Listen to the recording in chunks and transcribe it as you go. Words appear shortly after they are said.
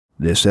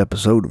This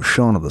episode of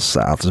Shaun of the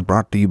South is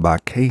brought to you by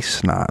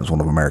Case Knives,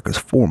 one of America's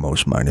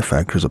foremost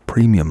manufacturers of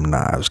premium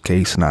knives.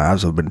 Case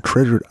Knives have been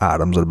treasured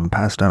items that have been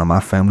passed down in my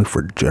family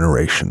for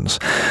generations.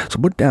 So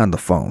put down the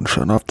phone,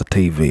 shut off the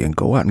TV, and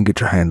go out and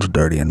get your hands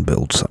dirty and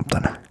build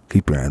something.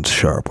 Keep your hands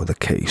sharp with a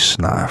Case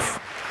knife.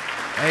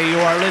 Hey, you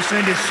are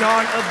listening to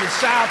Shaun of the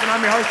South, and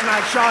I'm your host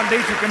tonight, Sean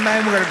Dietrich, and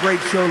man, we got a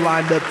great show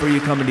lined up for you,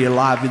 coming to you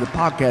live through the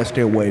podcast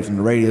airwaves and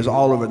the radios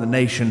all over the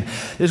nation.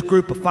 This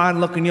group of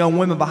fine-looking young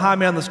women behind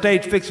me on the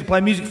stage fixing to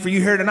play music for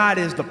you here tonight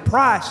is the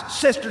Price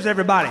Sisters,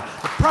 everybody.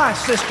 The Price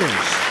Sisters.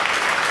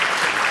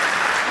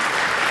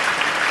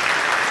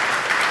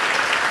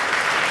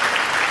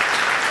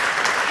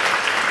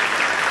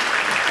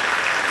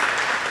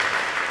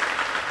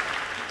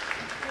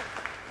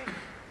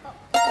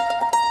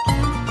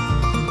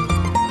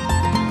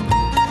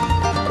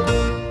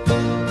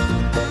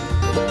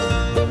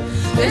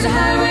 There's a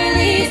highway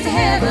leads to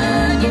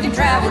heaven, you can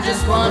travel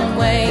just one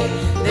way.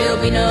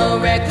 There'll be no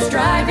reckless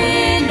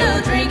driving,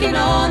 no drinking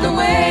on the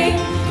way.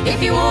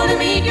 If you want to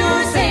meet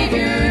your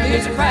Savior,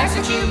 there's a price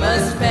that you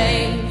must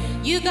pay.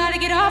 You gotta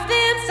get off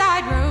them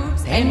side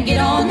roads and get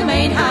on the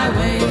main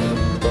highway.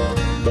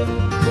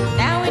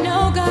 Now we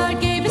know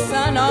God gave His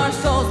Son, our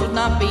souls would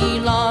not be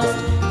lost.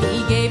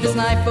 He gave His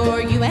life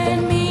for you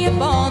and me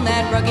upon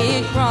that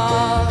rugged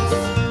cross.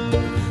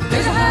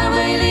 There's a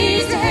highway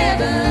leads to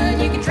heaven,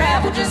 you can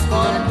travel just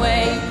one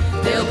way.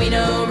 There'll be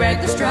no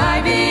reckless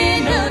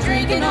driving, no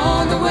drinking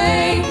on the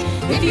way.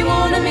 If you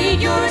want to meet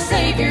your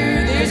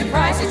Savior, there's a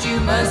price that you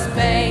must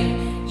pay.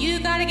 You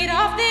gotta get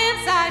off them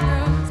side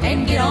roads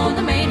and get on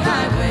the main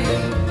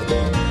highway.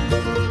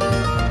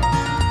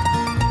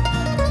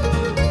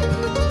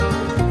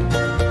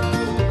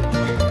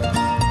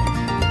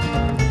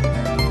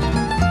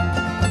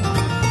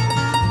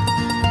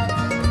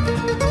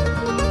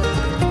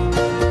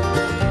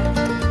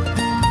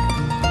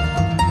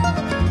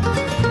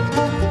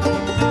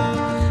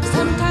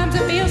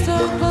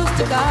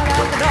 God,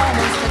 I could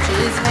almost touch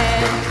His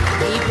hand.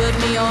 He put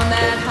me on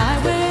that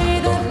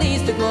highway that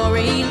leads to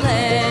glory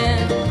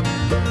land.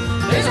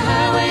 There's a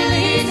highway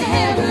leads to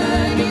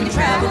heaven, you can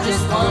travel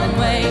just one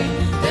way.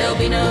 There'll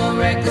be no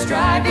reckless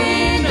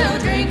driving, no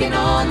drinking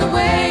on the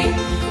way.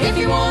 If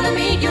you want to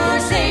meet your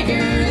Savior,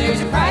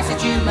 there's a price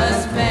that you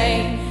must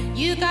pay.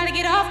 You gotta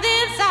get off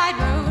them side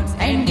roads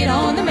and get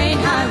on the main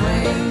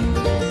highway.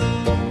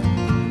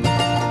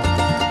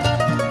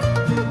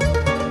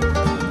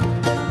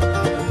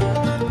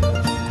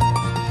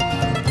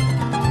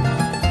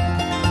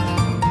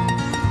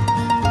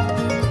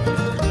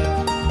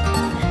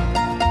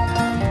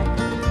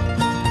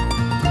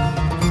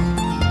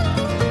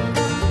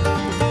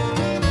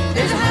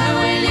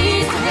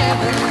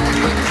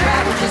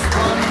 Just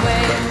one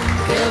way.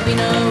 There'll be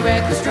no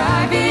reckless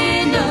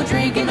driving, no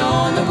drinking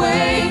on the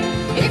way.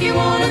 If you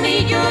want to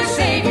meet your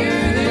Savior,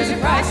 there's a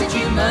price that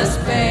you must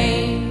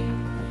pay.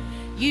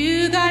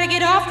 You gotta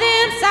get off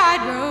them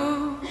side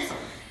roads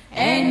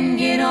and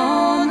get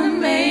on the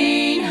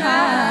main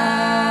highway.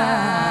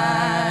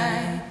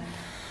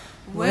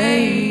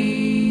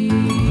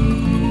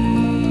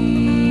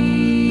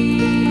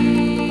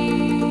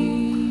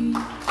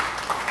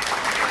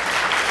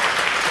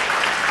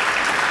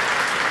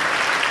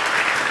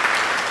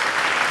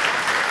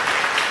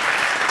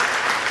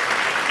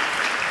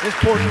 This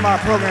portion of our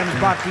program is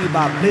brought to you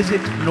by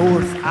Visit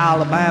North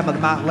Alabama. The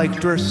Mountain Lakes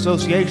Tourist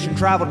Association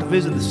traveled to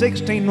visit the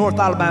 16 North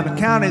Alabama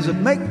counties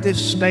and make this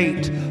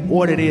state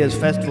what it is.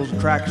 Festivals,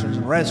 attractions,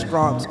 and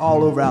restaurants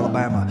all over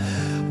Alabama.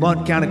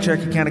 Blount County,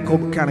 Cherokee County,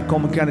 Colbert County,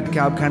 Coleman County,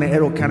 DeKalb County,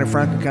 Etowah County,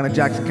 Franklin County,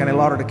 Jackson County,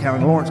 Lauderdale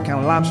County, Lawrence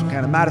County, Limestone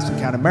County, Madison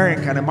County,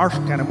 Marion County,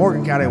 Marshall County,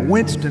 Morgan County, and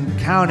Winston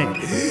County.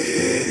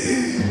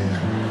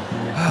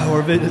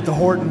 Or visit the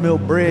Horton Mill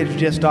Bridge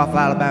just off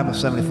Alabama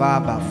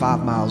 75, about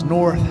 5 miles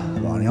north.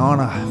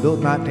 Bonniana, built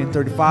in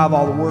 1935,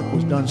 all the work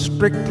was done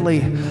strictly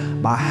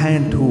by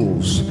hand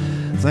tools.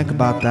 Think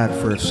about that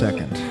for a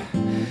second.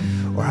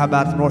 Or how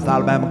about the North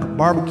Alabama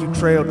Barbecue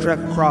Trail, trek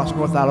across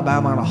North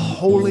Alabama on a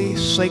holy,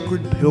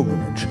 sacred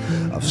pilgrimage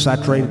of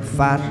saturated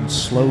fat and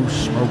slow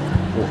smoked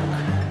pork.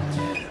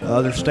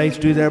 Other states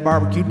do their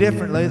barbecue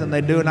differently than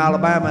they do in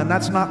Alabama, and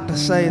that's not to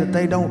say that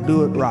they don't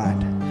do it right.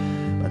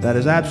 But that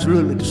is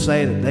absolutely to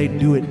say that they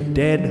do it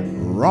dead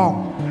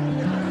wrong.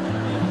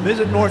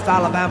 Visit North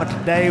Alabama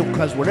today,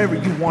 because whatever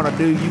you want to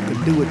do, you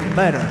can do it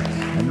better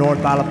in North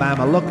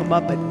Alabama. Look them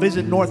up at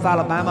Visit North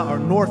Alabama or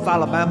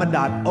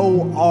northalabama.org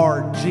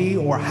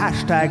or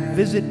hashtag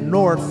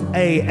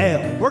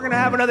VisitNorthAL. We're going to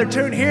have another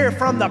tune here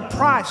from the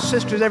Price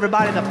Sisters,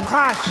 everybody. The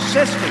Price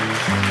Sisters.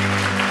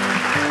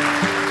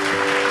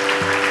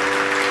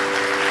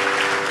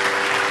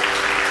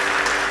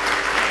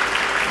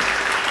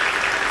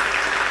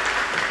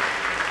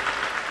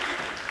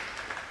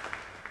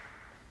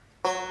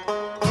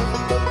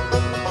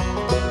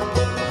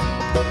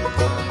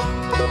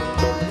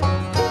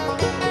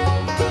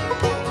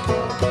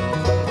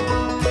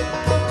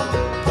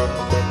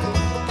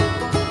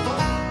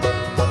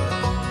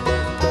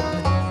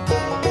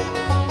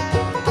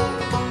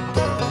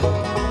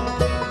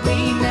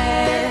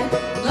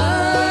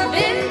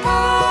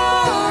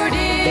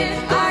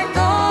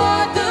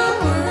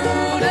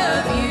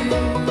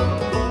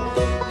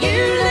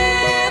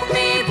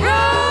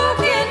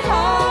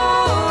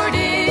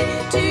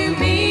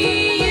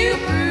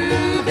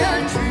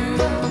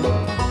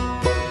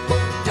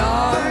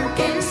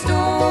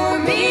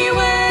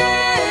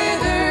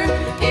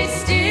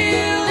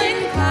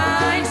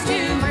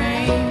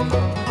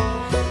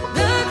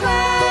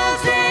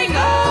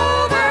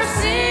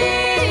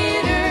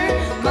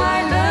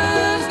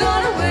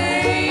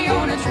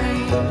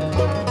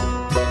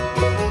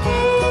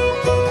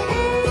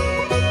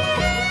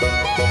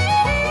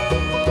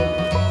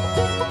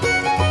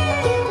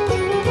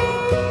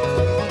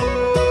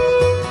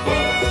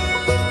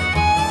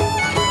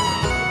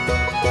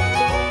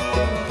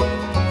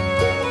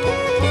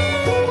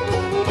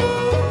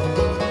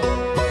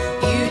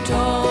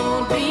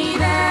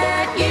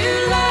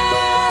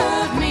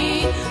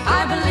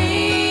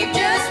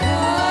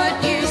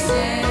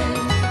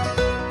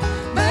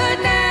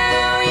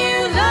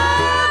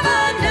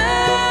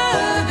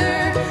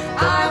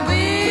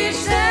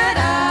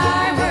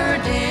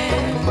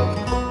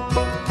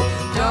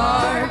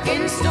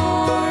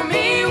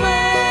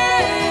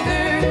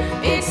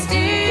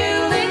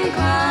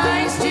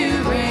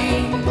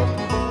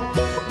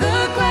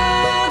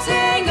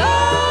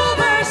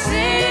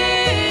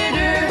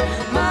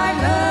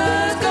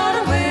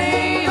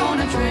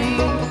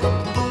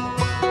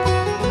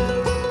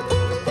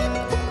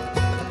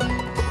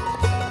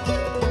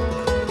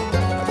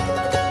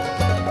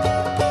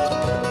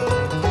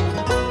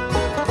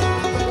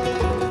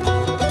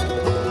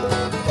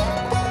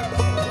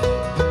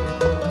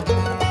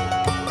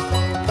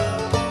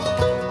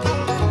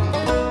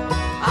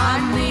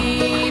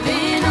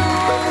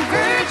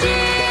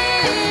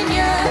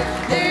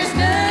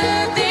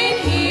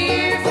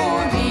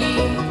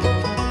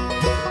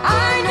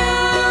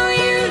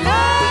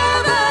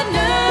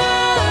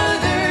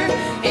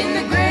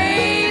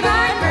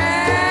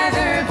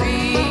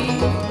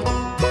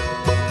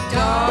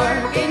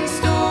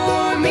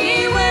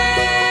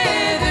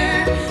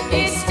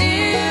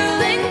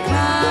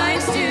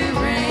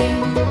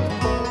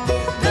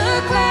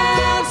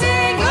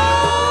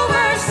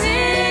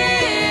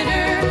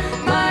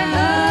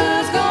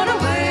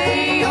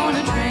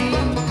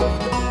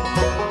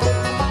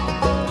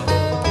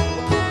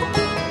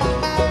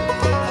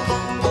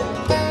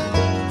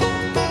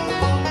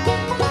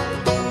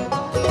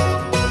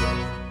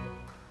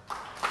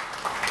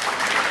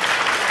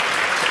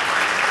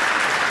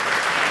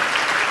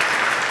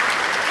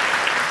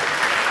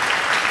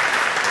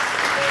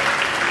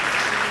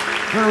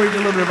 I'm going to read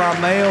you a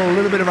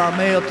little bit of our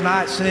mail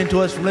tonight sent in to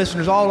us from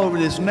listeners all over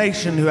this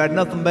nation who had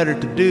nothing better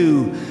to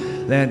do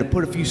than to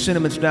put a few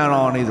sentiments down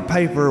on either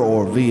paper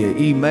or via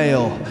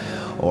email,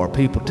 or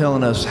people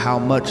telling us how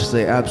much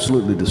they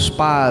absolutely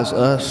despise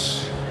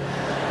us,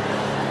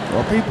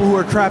 or people who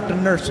are trapped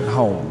in nursing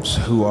homes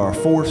who are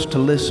forced to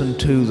listen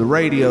to the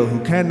radio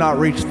who cannot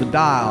reach the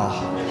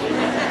dial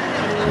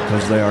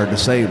because they are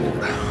disabled.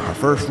 Our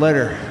first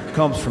letter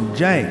comes from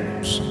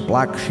James,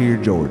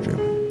 Blackshear,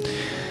 Georgia.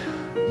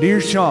 Dear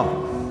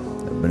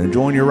Sean, I've been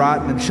enjoying your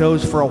writing and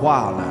shows for a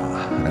while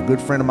now, and a good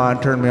friend of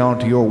mine turned me on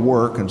to your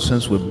work, and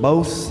since we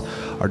both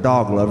are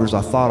dog lovers,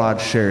 I thought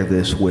I'd share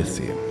this with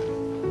you.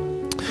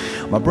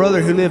 My brother,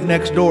 who lived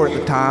next door at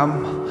the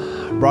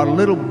time, brought a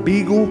little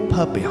beagle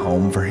puppy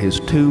home for his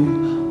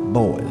 2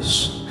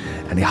 boys,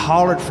 and he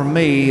hollered for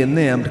me and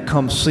them to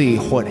come see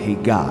what he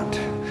got,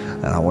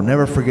 and I will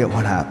never forget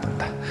what happened.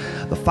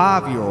 The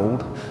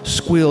 5-year-old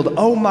squealed,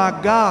 "Oh my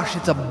gosh,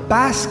 it's a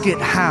basket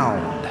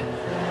hound."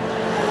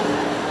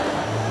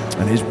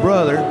 And his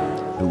brother,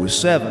 who was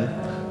 7,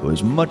 who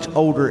was much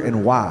older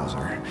and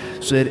wiser,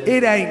 said,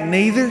 "It ain't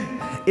neither,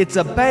 it's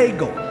a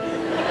bagel."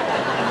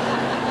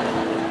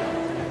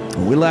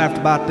 And we laughed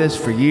about this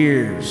for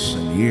years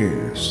and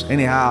years.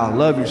 Anyhow, I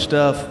love your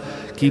stuff.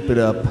 Keep it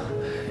up.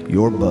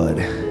 Your bud,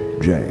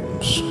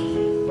 James.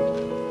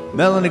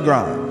 Melanie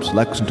Grimes,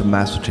 Lexington,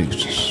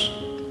 Massachusetts.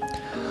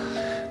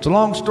 It's a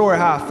long story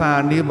how I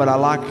found you, but I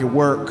like your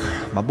work.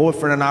 My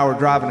boyfriend and I were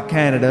driving to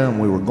Canada, and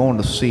we were going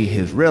to see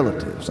his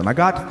relatives. And I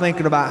got to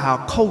thinking about how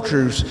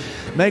cultures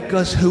make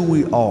us who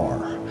we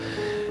are.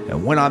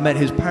 And when I met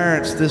his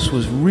parents, this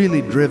was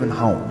really driven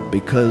home,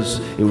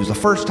 because it was the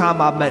first time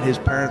I met his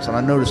parents, and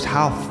I noticed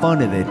how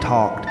funny they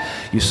talked.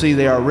 You see,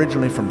 they are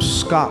originally from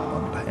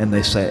Scotland, and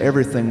they say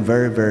everything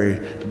very,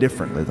 very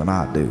differently than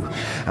I do.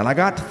 And I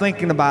got to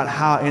thinking about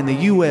how in the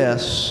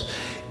U.S.,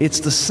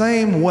 it's the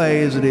same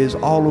way as it is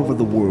all over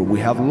the world.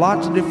 We have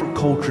lots of different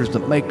cultures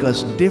that make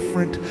us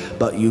different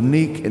but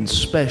unique and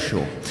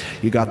special.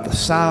 You got the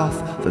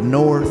South, the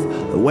North,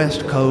 the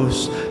West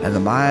Coast, and the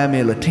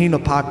Miami Latino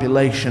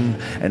population,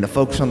 and the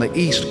folks on the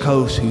East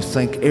Coast who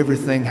think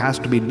everything has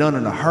to be done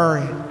in a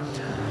hurry.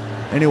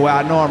 Anyway,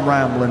 I know I'm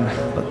rambling,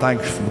 but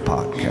thanks for the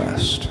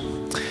podcast.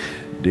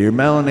 Dear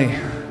Melanie,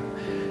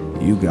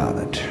 you got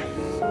it.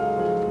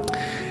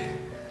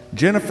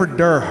 Jennifer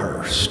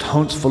Durhurst,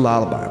 Huntsville,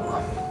 Alabama.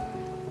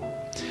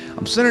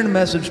 I'm sending a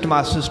message to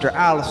my sister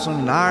Allison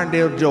in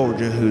Irondale,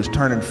 Georgia, who's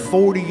turning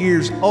 40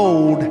 years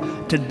old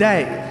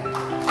today.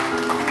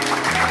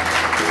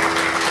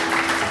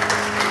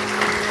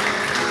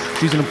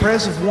 She's an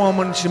impressive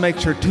woman. She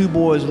makes her 2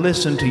 boys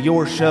listen to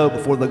your show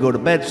before they go to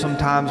bed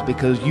sometimes,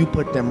 because you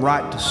put them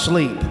right to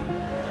sleep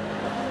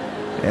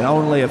in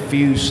only a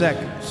few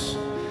seconds.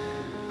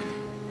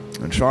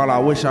 And Charlotte, I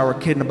wish I were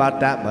kidding about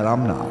that, but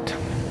I'm not.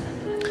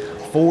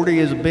 40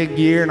 is a big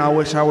year, and I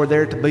wish I were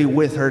there to be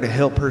with her to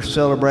help her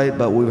celebrate,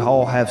 but we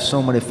all have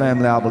so many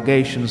family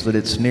obligations that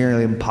it's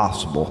nearly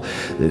impossible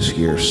this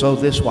year. So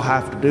this will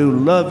have to do.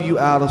 Love you,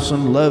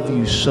 Allison. Love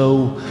you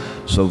so,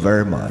 so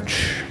very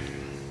much.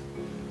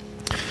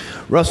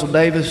 Russell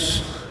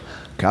Davis,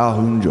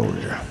 Calhoun,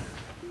 Georgia.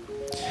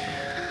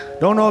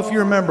 Don't know if you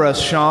remember us,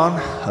 Sean,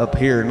 up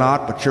here or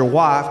not, but your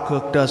wife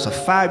cooked us a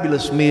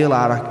fabulous meal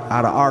out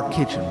of our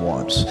kitchen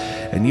once,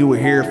 and you were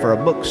here for a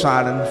book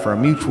signing for a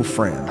mutual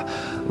friend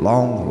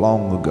long,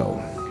 long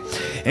ago.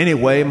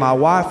 Anyway, my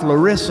wife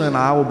Larissa and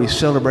I will be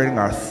celebrating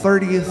our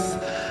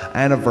 30th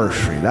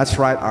anniversary. That's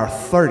right, our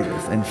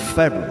 30th in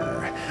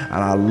February.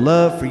 And I'd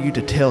love for you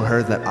to tell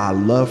her that I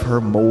love her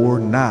more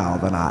now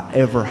than I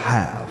ever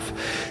have.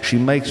 She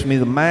makes me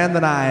the man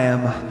that I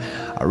am.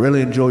 I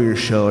really enjoy your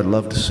show. I'd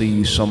love to see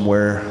you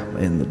somewhere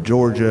in the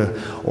Georgia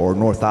or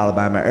North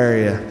Alabama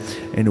area.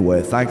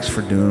 Anyway, thanks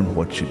for doing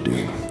what you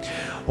do.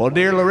 Well,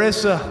 dear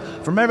Larissa,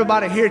 from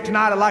everybody here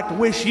tonight, I'd like to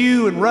wish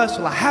you and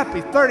Russell a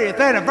happy 30th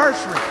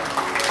anniversary.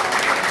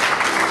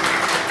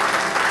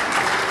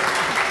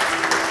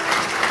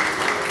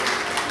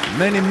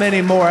 Many,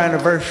 many more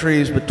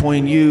anniversaries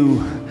between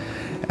you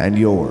and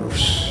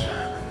yours.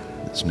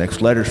 This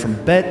next letter is from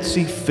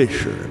Betsy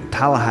Fisher in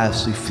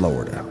Tallahassee,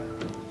 Florida.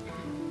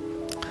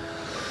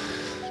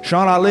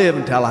 Sean, I live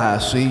in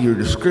Tallahassee. Your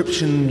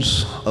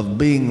descriptions of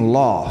being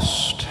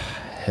lost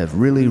have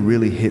really,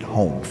 really hit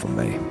home for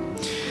me.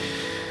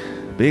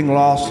 Being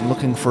lost and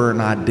looking for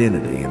an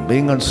identity, and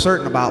being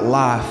uncertain about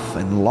life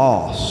and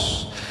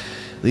loss.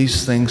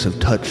 These things have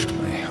touched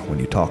me when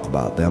you talk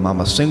about them.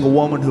 I'm a single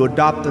woman who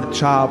adopted a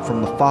child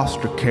from the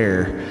foster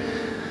care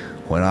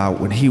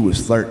when he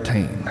was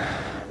 13.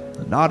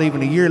 Not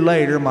even a year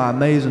later, my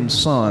amazing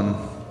son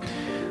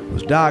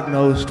was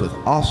diagnosed with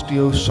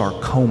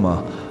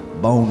osteosarcoma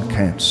bone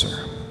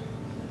cancer.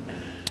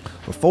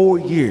 For 4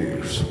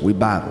 years, we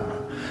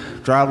battled,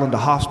 traveling to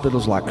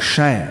hospitals like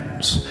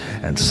Shands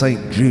and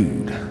St.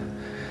 Jude.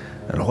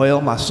 And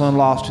well, my son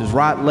lost his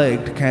right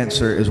leg to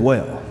cancer as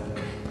well.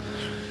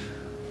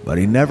 But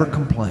he never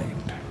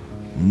complained,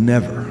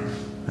 never.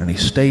 And he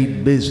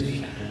stayed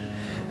busy.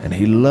 and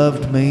he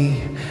loved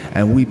me,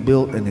 and we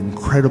built an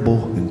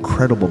incredible,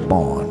 incredible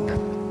bond.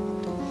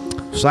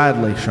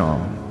 Sadly,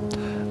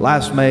 Sean,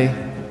 last May,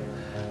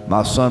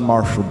 my son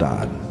Marshall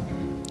died.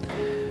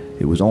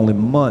 It was only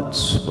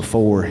months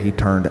before he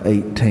turned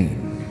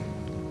 18.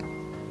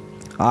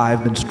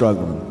 I've been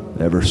struggling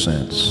ever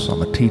since.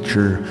 I'm a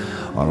teacher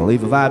on a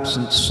leave of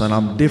absence, and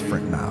I'm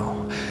different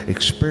now.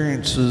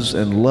 Experiences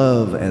and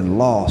love and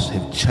loss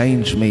have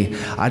changed me.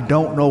 I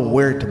don't know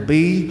where to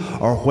be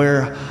or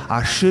where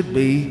I should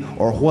be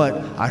or what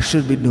I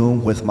should be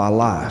doing with my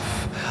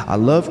life. I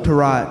love to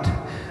write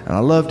and I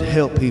love to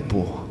help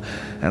people,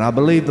 and I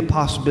believe the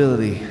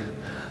possibility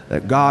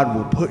that God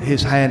will put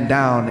his hand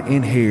down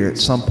in here at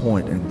some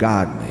point and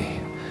guide me.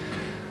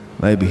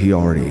 Maybe he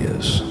already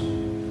is.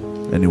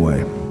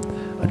 Anyway,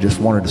 I just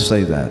wanted to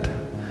say that.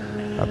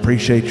 I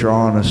appreciate your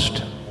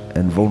honest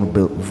and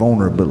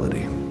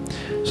vulnerability.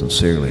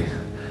 Sincerely,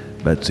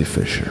 Betsy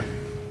Fisher.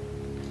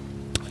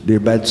 Dear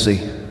Betsy,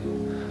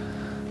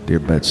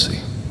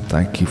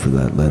 thank you for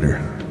that letter,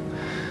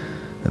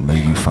 and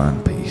may you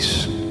find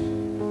peace.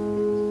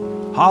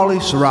 Holly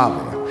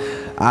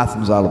Sarabia,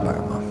 Athens,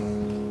 Alabama.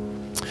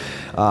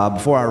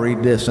 Before I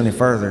read this any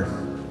further,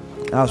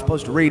 I was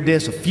supposed to read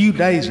this a few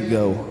days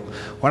ago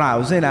when I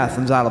was in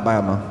Athens,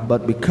 Alabama,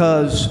 but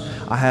because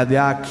I had the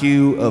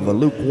IQ of a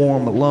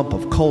lukewarm lump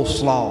of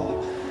coleslaw,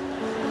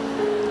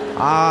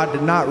 I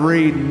did not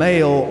read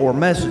mail or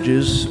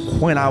messages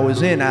when I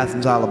was in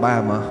Athens,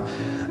 Alabama,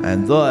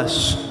 and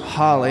thus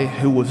Holly,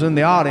 who was in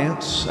the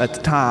audience at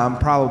the time,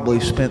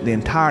 probably spent the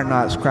entire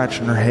night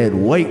scratching her head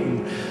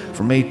waiting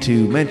for me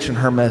to mention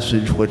her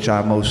message, which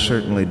I most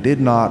certainly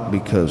did not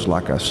because,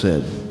 like I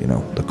said, you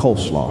know, the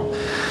coleslaw.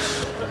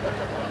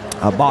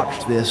 I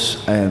botched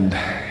this, and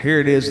here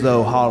it is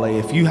though, Holly.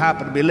 If you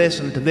happen to be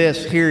listening to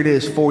this, here it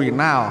is for you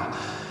now.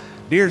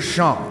 Dear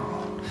Sean,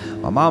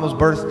 my mama's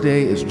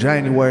birthday is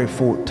January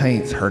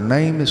 14th. Her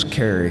name is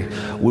Carrie.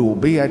 We will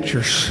be at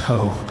your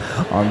show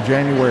on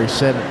January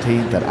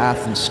 17th at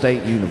Athens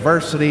State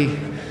University.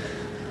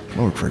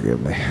 Lord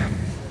forgive me.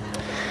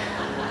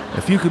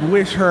 If you could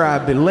wish her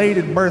a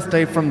belated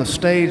birthday from the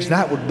stage,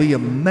 that would be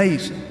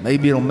amazing.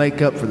 Maybe it'll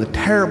make up for the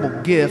terrible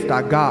gift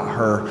I got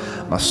her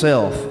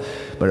myself,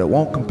 but it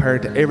won't compare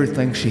to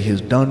everything she has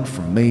done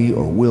for me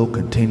or will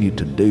continue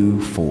to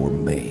do for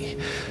me.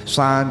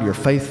 Signed, your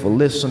faithful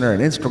listener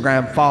and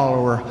Instagram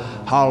follower,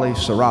 Holly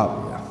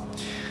Sarabia.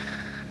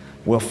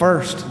 Well,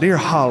 first, dear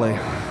Holly,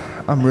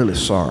 I'm really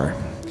sorry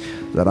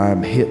that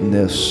I'm hitting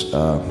this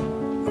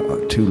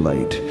too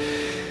late.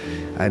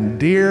 And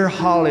dear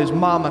Holly's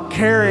mama,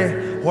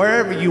 Carrie,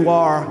 wherever you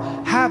are,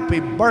 happy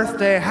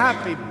birthday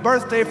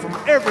from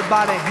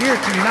everybody here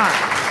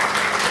tonight.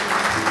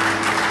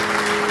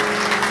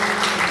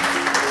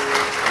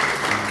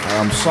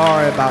 I'm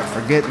sorry about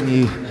forgetting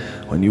you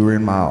when you were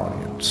in my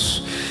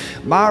audience.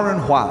 Myron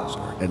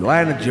Weiser,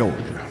 Atlanta,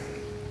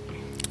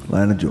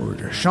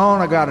 Georgia. Sean,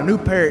 I got a new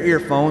pair of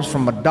earphones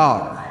from my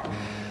daughter.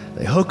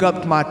 They hook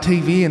up to my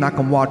TV and I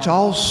can watch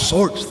all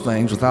sorts of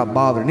things without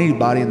bothering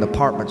anybody in the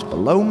apartments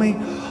below me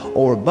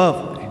or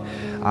above me.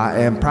 I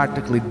am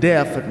practically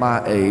deaf at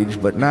my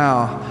age, but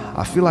now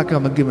I feel like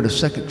I'm gonna give it a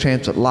second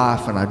chance at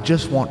life, and I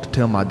just want to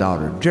tell my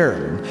daughter,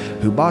 Geraldine,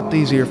 who bought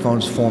these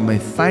earphones for me,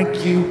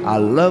 thank you, I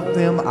love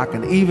them. I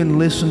can even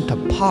listen to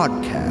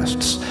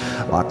podcasts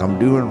like I'm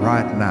doing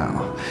right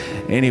now.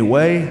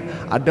 Anyway,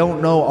 I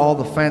don't know all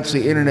the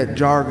fancy internet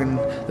jargon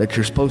that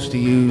you're supposed to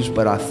use,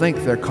 but I think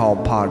they're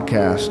called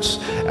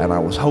podcasts, and I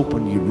was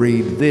hoping you'd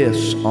read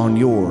this on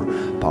your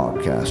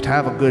podcast.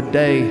 Have a good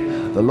day.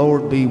 The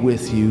Lord be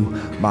with you,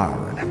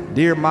 Myron.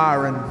 Dear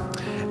Myron,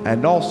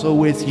 and also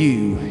with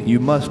you, you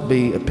must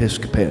be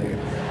Episcopalian.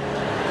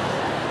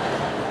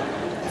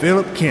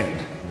 Philip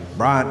Kent,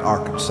 Bryant,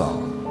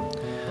 Arkansas.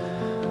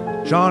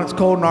 Sean, it's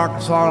cold in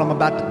Arkansas and I'm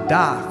about to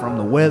die from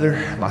the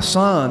weather. My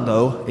son,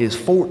 though, is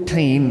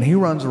 14 and he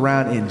runs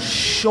around in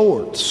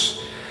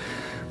shorts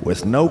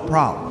with no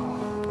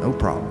problem. No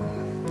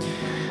problem.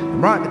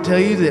 I'm right to tell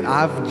you that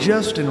I've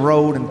just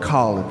enrolled in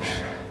college,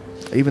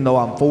 even though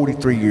I'm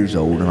 43 years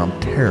old and I'm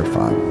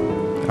terrified.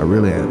 I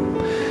really am.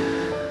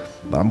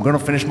 But I'm going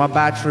to finish my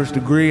bachelor's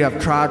degree.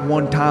 I've tried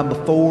one time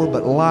before,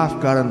 but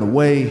life got in the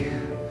way.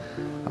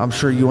 I'm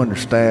sure you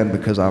understand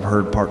because I've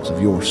heard parts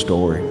of your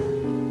story.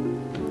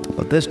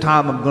 But this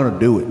time I'm going to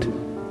do it.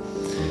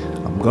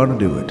 I'm going to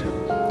do it.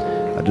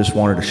 I just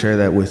wanted to share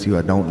that with you.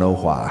 I don't know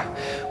why.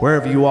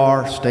 Wherever you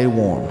are, stay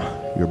warm.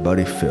 Your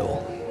buddy Phil.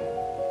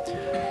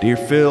 Dear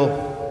Phil,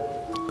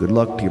 good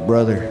luck to your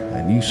brother,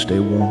 and you stay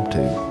warm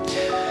too.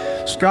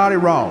 Scotty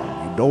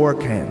Raw, Eudora,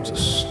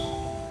 Kansas.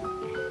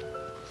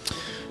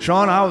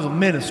 Sean, I was a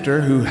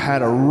minister who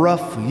had a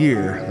rough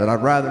year that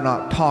I'd rather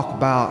not talk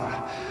about.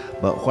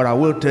 But what I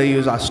will tell you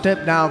is I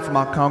stepped down from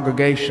my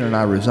congregation and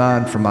I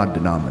resigned from my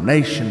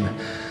denomination.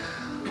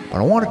 But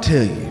I want to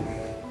tell you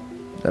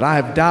that I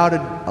have doubted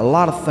a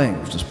lot of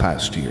things this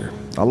past year.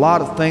 A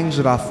lot of things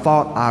that I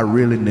thought I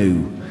really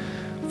knew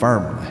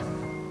firmly.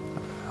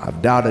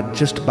 I've doubted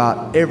just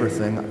about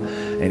everything.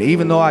 And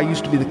even though I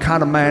used to be the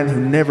kind of man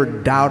who never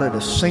doubted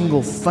a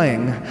single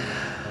thing,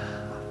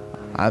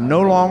 I'm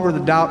no longer the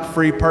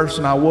doubt-free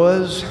person I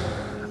was.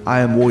 I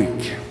am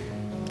weak,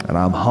 and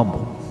I'm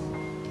humble.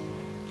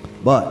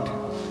 But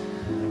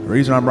the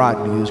reason I'm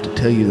writing to you is to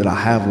tell you that I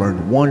have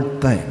learned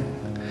one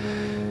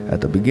thing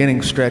at the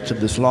beginning stretch of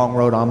this long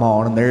road I'm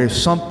on, and there is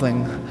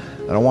something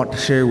that I want to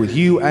share with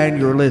you and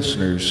your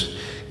listeners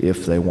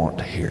if they want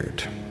to hear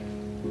it.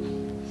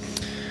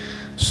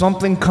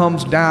 Something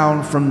comes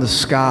down from the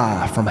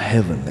sky, from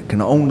heaven, that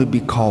can only be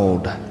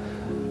called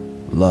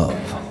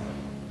love.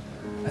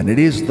 And it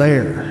is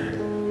there.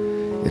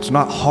 It's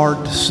not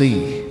hard to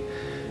see.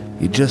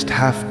 You just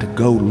have to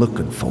go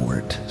looking for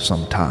it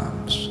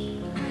sometimes.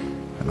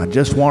 And I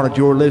just wanted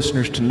your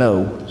listeners to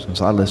know,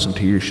 since I listen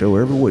to your show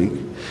every week,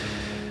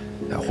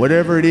 that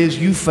whatever it is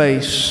you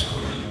face,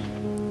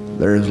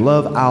 there is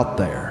love out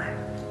there.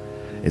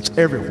 It's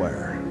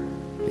everywhere.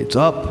 It's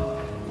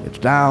up, it's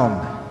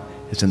down,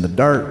 it's in the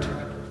dirt,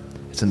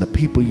 it's in the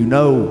people you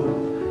know,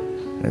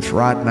 and it's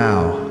right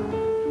now,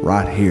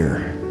 right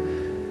here.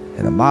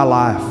 And in my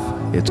life,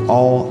 it's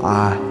all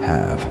I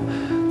have.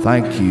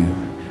 Thank you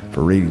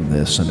for reading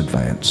this in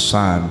advance.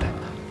 Signed,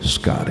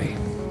 Scotty.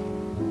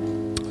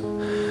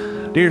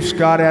 Dear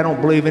Scotty, I don't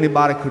believe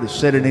anybody could have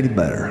said it any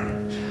better.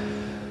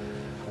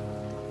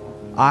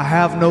 I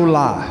have no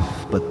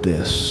life but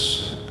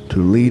this, to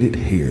lead it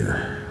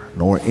here,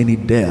 nor any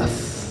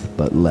death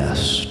but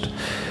lest,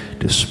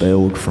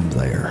 dispelled from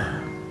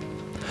there,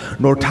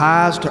 nor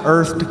ties to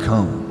earth to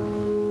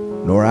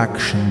come, nor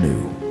action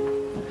new,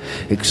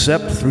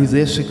 except through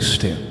this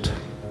extent,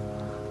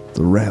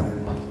 the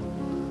realm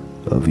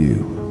of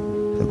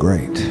you, the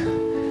great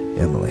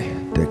Emily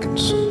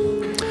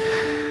Dickinson.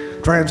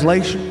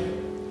 Translation,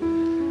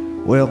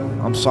 well,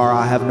 I'm sorry,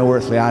 I have no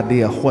earthly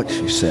idea what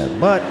she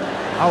said, but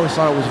I always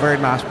thought it was a very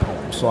nice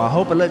poem. So I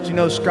hope it lets you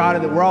know, Scotty,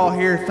 that we're all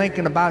here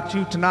thinking about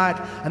you tonight.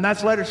 And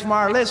that's letters from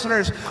our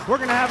listeners. We're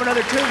going to have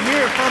another tune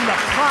here from the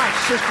Price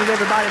Sisters,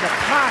 everybody, the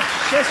Price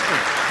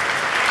Sisters.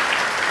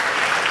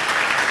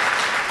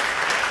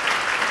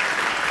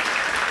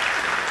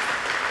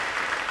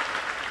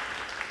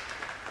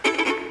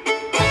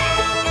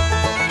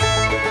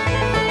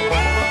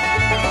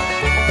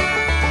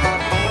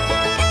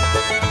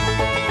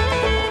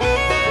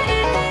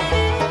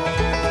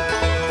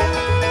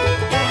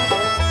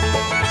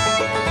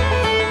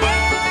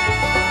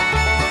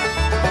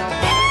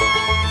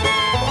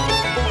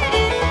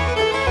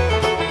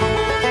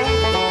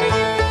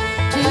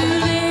 To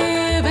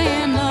live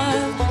and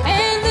love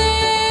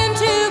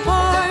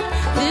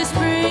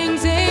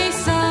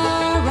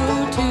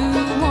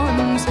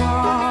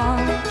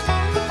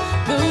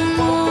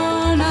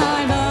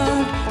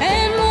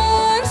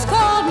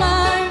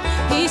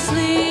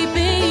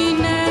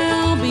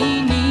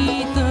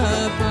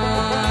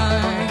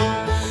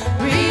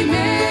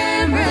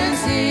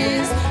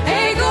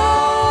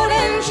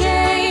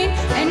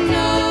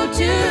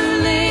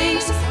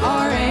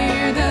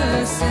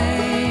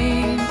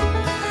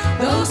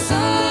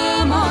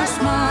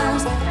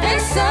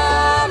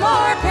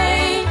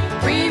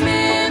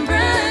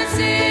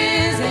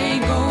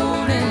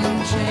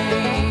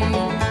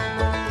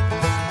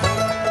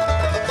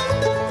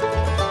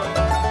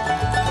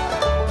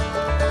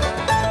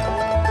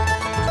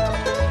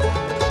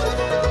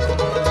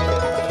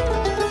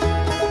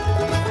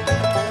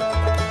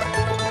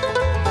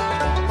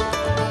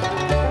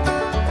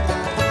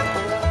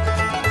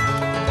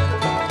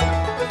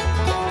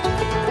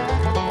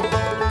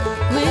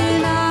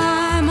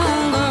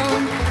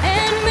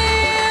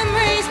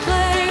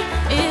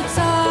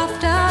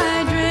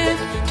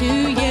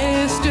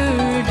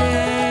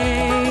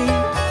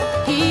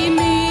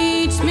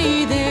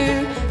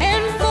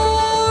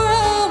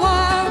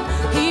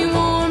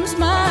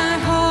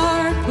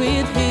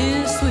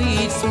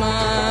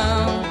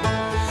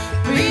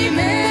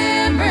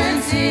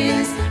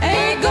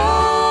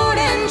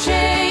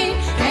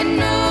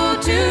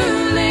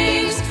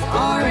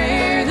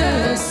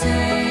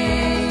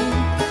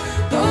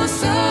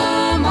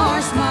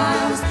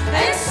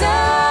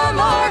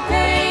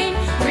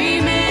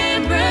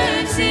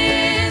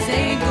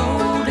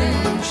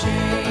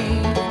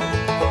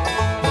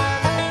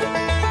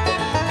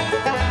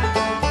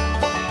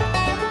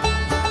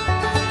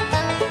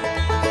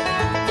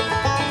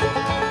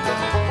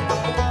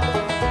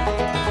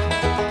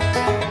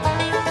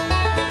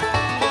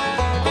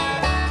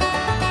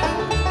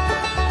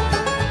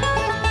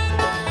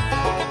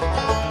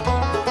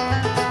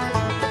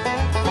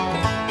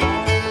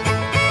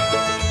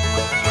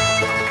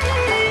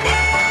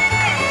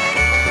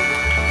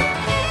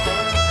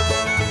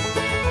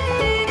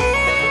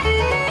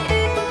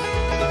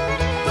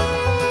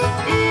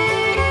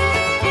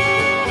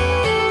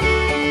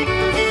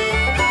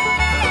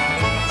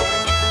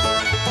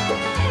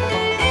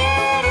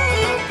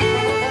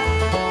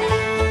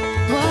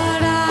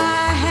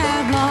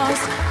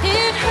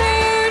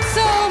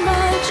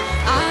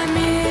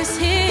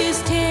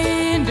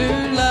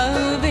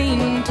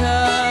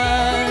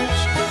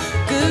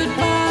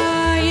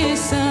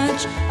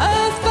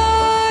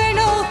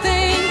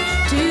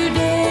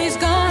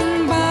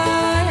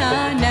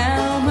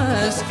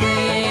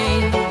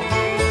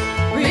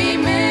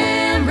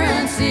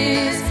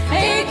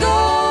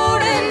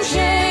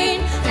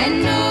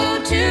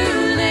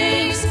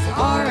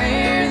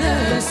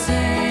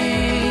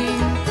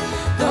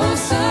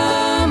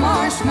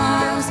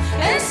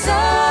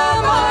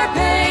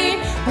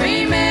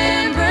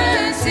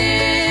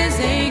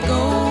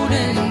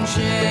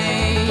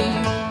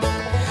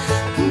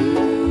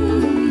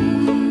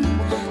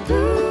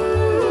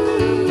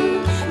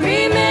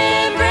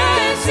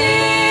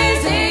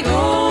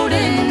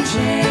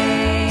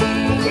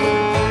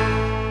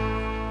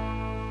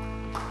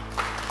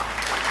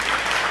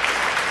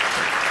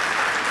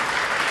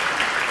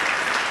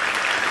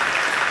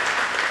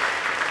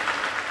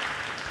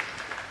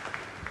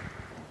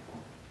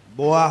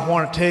I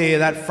want to tell you,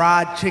 that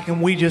fried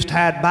chicken we just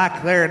had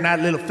back there in that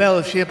little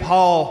fellowship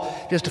hall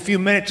just a few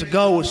minutes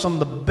ago was some of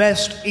the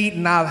best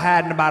eating I've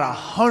had in about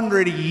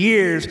 100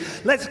 years.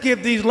 Let's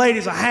give these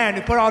ladies a hand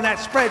who put on that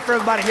spread for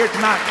everybody here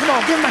tonight. Come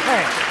on, give them a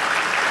hand.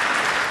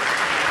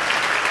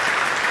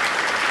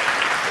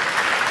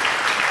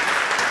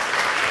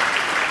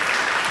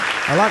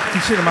 I like to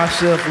consider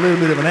myself a little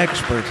bit of an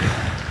expert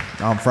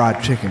on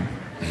fried chicken.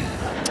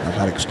 I've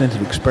had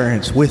extensive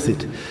experience with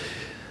it.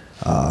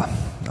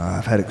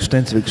 I've had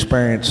extensive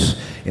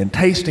experience in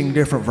tasting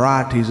different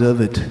varieties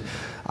of it.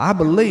 I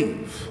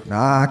believe,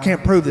 now I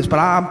can't prove this, but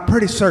I'm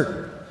pretty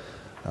certain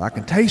that I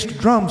can taste a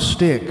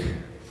drumstick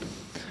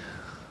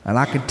and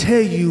I can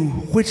tell you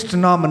which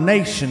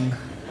denomination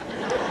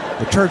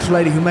the church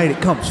lady who made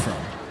it comes from.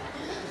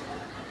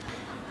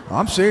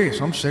 I'm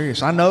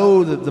serious. I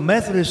know that the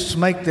Methodists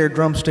make their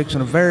drumsticks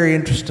in a very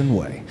interesting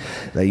way.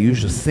 They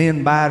use a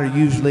thin batter.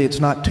 Usually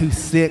it's not too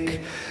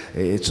thick.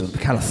 It's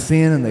kind of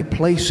thin, and they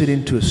place it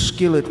into a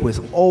skillet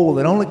with oil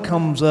that only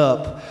comes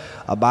up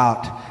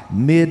about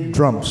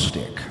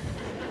mid-drumstick.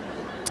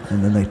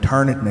 And then they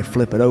turn it and they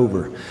flip it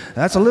over. Now,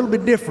 that's a little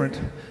bit different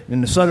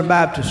in the Southern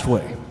Baptist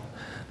way.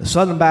 The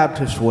Southern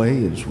Baptist way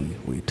is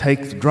we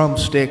take the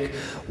drumstick,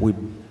 we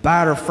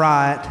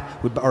fry it,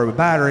 we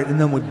batter it, and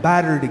then we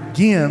batter it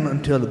again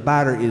until the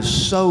batter is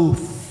so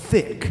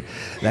thick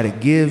that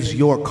it gives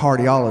your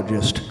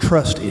cardiologist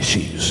trust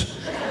issues.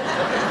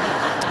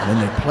 And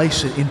then they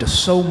place it into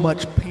so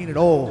much peanut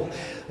oil,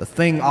 the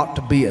thing ought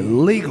to be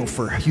illegal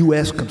for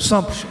U.S.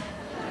 consumption.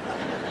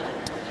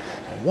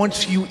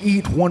 Once you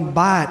eat one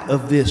bite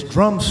of this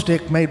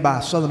drumstick made by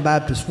a Southern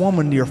Baptist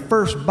woman, your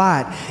first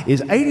bite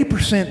is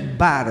 80%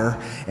 batter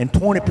and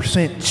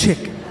 20%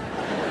 chicken.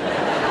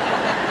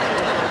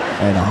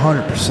 And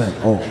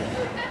 100% oil.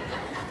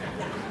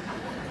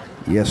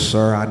 Yes,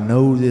 sir, I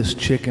know this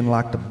chicken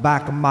like the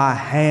back of my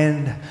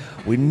hand.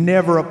 We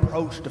never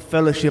approached a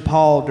fellowship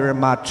hall during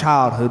my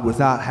childhood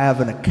without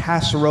having a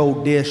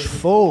casserole dish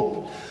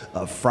full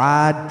of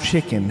fried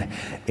chicken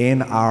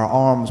in our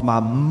arms. My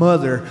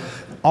mother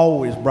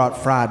always brought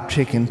fried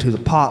chicken to the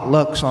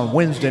potlucks on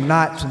Wednesday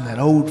nights in that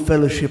old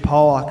fellowship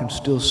hall. I can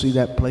still see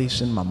that place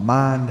in my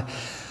mind.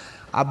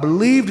 I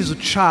believed as a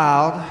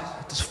child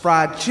that this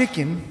fried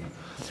chicken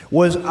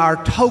was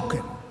our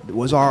token,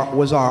 was our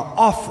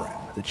offering,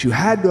 that you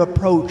had to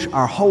approach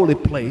our holy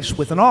place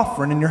with an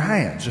offering in your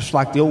hands, just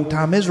like the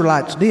old-time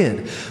Israelites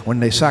did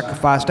when they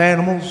sacrificed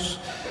animals.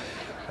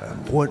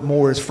 What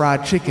more is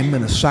fried chicken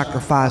than a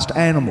sacrificed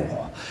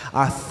animal?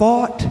 I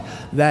thought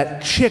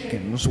that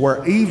chickens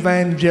were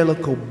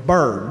evangelical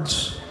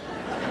birds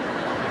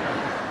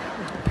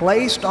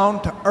placed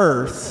onto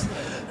earth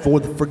for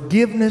the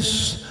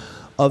forgiveness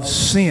of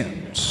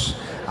sins.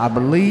 I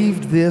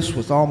believed this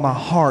with all my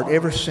heart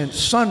ever since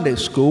Sunday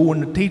school, when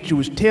the teacher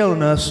was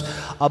telling us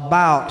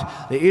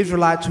about the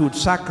Israelites who would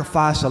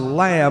sacrifice a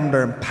lamb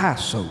during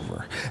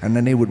Passover. And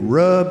then they would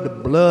rub the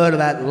blood of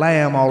that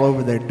lamb all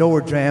over their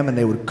door jamb, and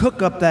they would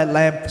cook up that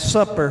lamb for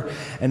supper,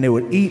 and they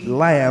would eat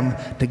lamb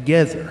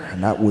together.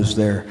 And that was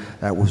their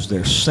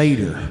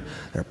Seder,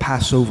 their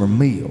Passover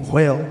meal.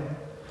 Well,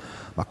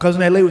 my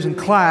cousin Ellie was in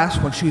class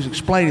when she was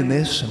explaining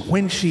this, and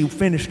when she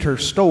finished her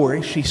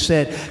story, she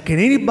said, "Can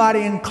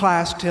anybody in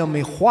class tell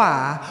me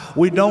why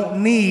we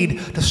don't need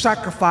to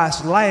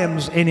sacrifice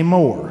lambs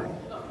anymore?"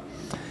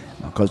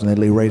 My cousin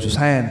Ellie raised his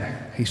hand.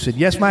 He said,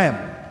 "Yes, ma'am,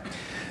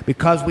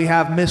 because we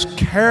have Miss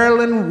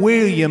Carolyn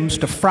Williams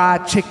to fry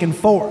chicken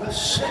for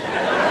us."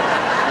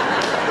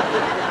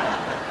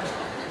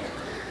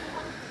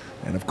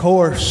 And of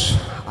course,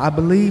 I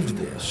believed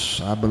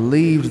this. I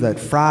believed that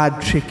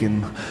fried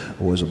chicken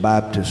was a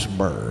Baptist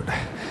bird.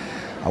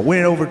 I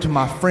went over to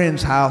my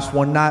friend's house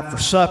one night for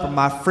supper.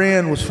 My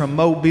friend was from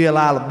Mobile,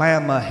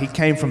 Alabama. He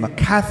came from a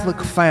Catholic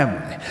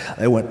family.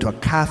 They went to a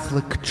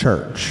Catholic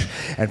church.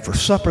 And for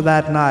supper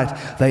that night,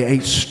 they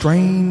ate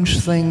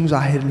strange things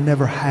I had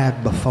never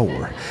had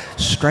before.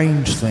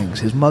 Strange things.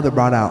 His mother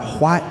brought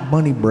out white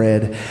bunny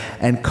bread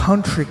and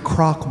country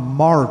crock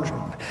margarine.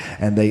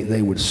 And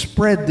they would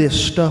spread this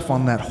stuff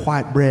on that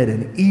white bread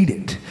and eat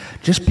it,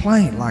 just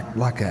plain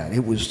like that.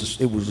 It was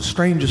the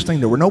strangest thing.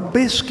 There were no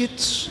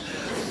biscuits.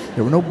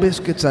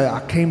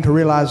 I came to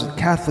realize that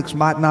Catholics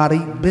might not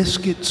eat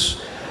biscuits.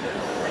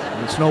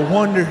 It's no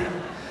wonder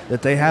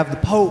that they have the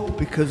Pope,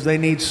 because they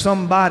need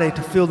somebody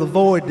to fill the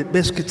void that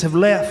biscuits have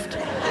left.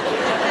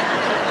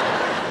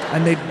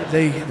 And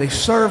they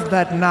served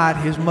that night.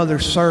 His mother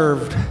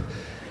served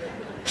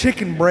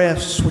chicken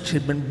breasts which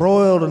had been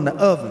broiled in the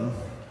oven.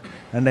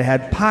 And they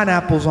had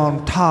pineapples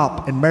on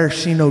top and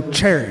maraschino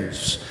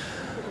cherries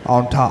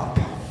on top.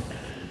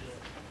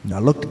 And I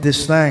looked at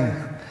this thing.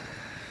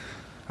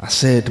 I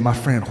said to my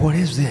friend, "What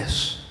is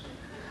this?"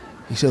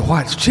 He said,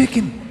 "Why, it's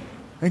chicken.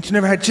 Ain't you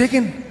never had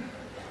chicken?"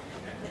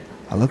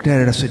 I looked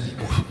at it. I said,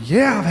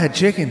 "Yeah, I've had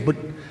chicken,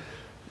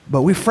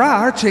 but we fry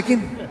our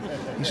chicken."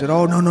 He said,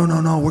 "Oh,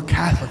 no, we're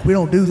Catholic. We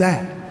don't do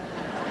that."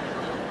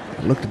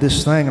 I looked at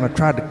this thing and I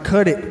tried to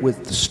cut it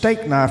with the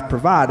steak knife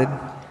provided.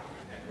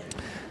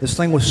 This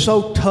thing was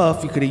so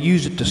tough you could have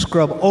used it to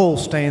scrub oil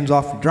stains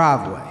off your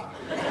driveway.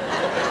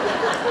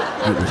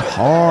 It was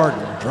hard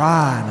and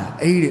dry, and I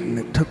ate it, and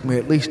it took me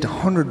at least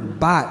 100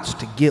 bites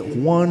to get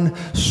one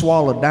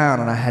swallow down,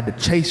 and I had to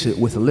chase it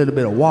with a little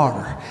bit of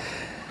water.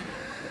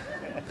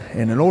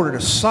 And in order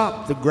to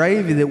sop the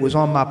gravy that was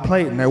on my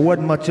plate, and there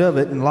wasn't much of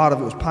it, and a lot of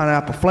it was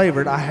pineapple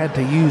flavored, I had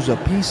to use a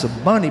piece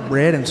of bunny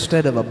bread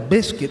instead of a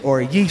biscuit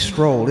or a yeast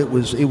roll. It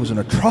was an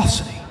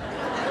atrocity.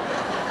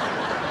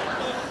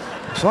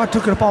 So I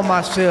took it upon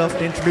myself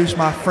to introduce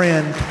my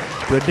friend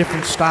to a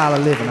different style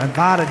of living. I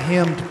invited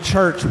him to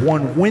church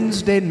one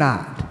Wednesday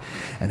night,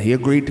 and he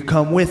agreed to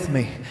come with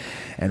me.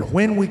 And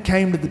when we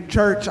came to the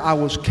church, I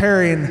was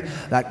carrying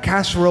that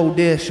casserole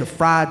dish of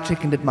fried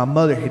chicken that my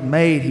mother had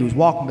made. He was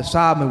walking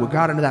beside me. We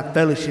got into that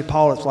fellowship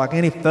hall. It's like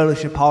any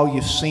fellowship hall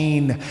you've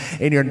seen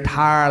in your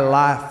entire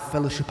life.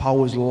 Fellowship hall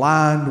was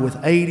lined with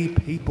 80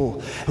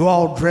 people who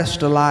all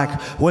dressed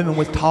alike, women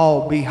with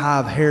tall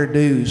beehive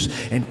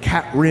hairdos and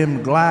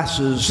cap-rimmed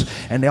glasses,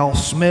 and they all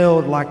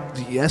smelled like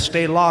the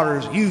Estee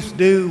Lauder's youth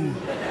do.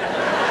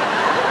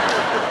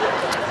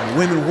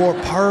 Women wore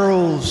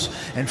pearls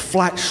and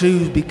flat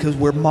shoes because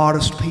we're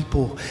modest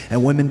people,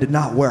 and women did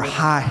not wear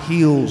high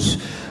heels.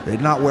 They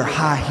did not wear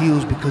high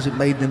heels because it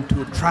made them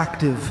too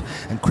attractive,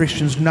 and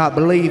Christians do not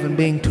believe in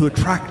being too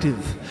attractive.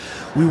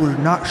 We were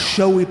not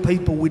showy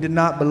people. We did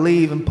not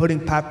believe in putting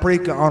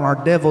paprika on our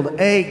deviled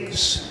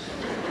eggs.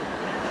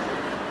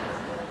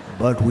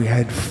 But we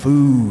had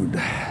food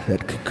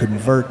that could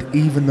convert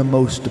even the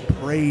most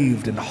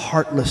depraved and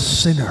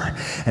heartless sinner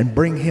and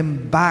bring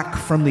him back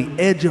from the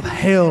edge of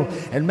hell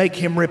and make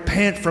him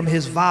repent from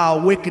his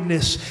vile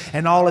wickedness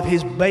and all of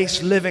his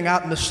base living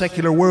out in the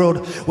secular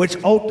world, which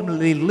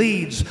ultimately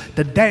leads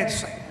to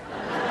dancing.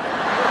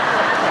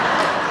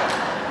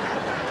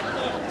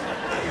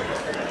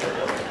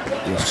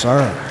 Yes,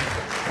 sir.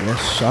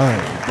 Yes,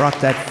 sir. We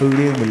brought that food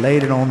in. We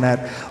laid it on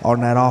that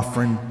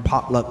offering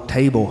potluck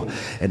table,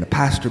 and the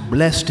pastor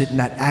blessed it in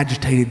that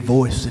agitated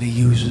voice that he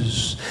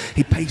uses.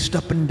 He paced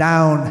up and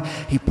down.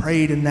 He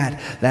prayed in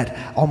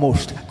that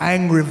almost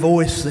angry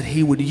voice that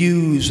he would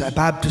use.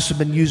 Baptists have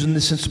been using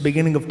this since the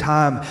beginning of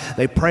time.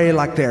 They pray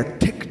like they're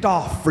ticked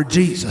off for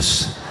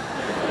Jesus.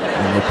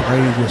 And they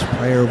pray this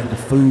prayer over the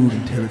food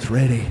until it's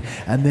ready.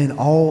 And then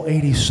all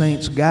 80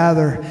 saints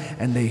gather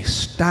and they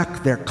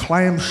stack their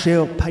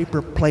clamshell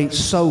paper plates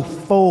so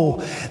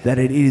full that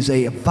it is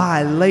a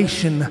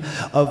violation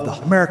of the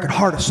American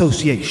Heart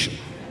Association.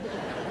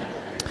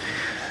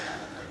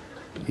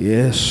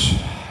 Yes.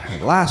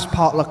 Last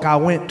potluck I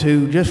went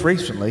to just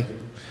recently,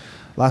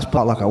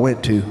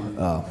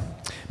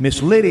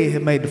 Miss Lydia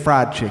had made the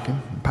fried chicken.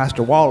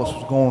 Pastor Wallace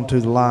was going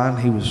through the line.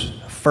 He was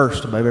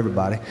first above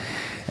everybody.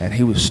 And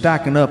he was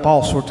stacking up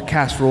all sorts of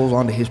casseroles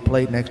onto his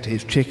plate next to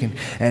his chicken.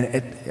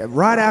 And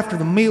right after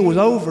the meal was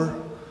over,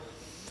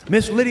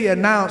 Miss Lydia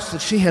announced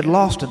that she had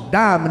lost a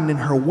diamond in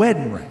her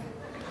wedding ring.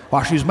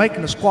 While she was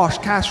making the squash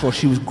casserole,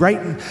 she was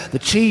grating the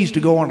cheese to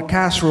go on the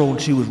casserole,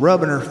 and she was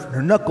rubbing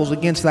her knuckles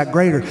against that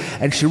grater,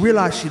 and she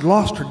realized she'd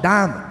lost her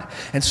diamond.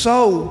 And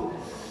so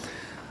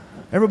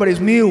everybody's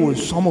meal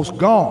was almost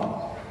gone.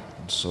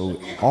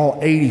 So all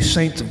 80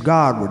 saints of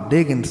God were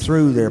digging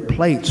through their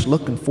plates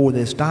looking for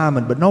this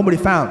diamond, but nobody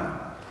found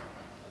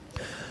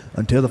it.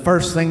 Until the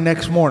first thing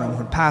next morning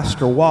when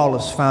Pastor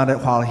Wallace found it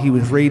while he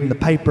was reading the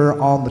paper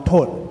on the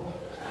toilet.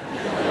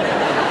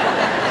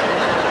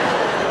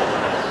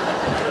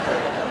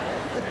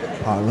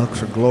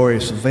 Potlucks are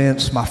glorious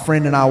events. My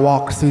friend and I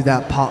walked through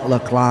that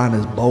potluck line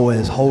as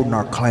Boaz holding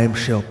our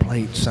clamshell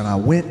plates, and I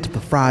went to the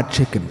fried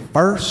chicken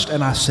first,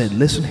 and I said,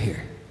 listen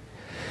here.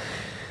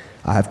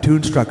 I have two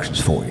instructions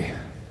for you.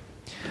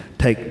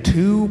 Take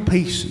 2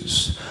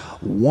 pieces,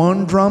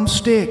 1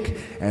 drumstick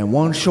and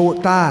 1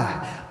 short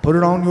thigh, put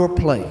it on your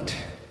plate,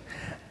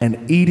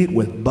 and eat it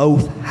with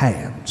both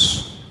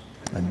hands.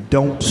 And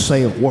don't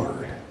say a word.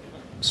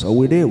 So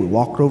we did. We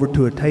walked over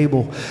to a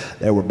table.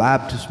 There were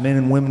Baptist men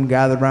and women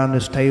gathered around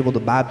this table. The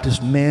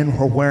Baptist men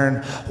were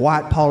wearing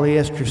white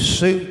polyester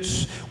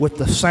suits with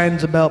the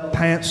Sansa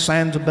pants.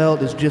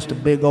 Sansa is just a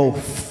big old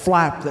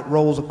flap that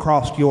rolls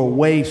across your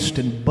waist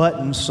and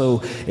buttons,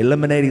 so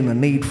eliminating the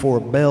need for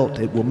a belt.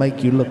 It will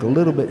make you look a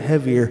little bit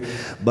heavier,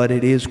 but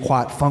it is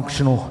quite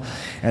functional.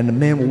 And the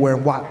men were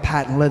wearing white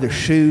patent leather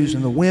shoes,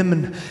 and the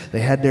women,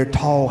 they had their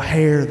tall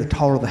hair. The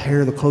taller the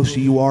hair, the closer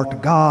you are to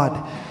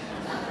God.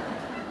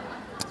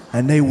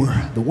 And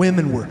the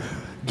women were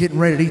getting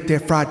ready to eat their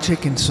fried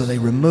chicken, so they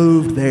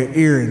removed their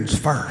earrings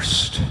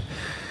first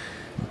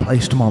and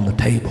placed them on the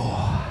table.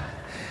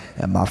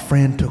 And my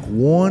friend took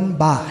 1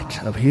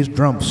 bite of his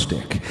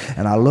drumstick,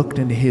 and I looked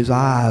into his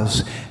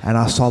eyes, and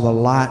I saw the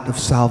light of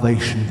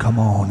salvation come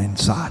on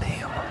inside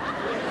him.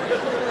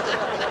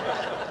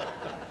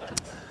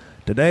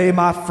 Today,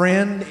 my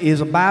friend is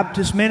a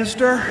Baptist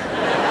minister.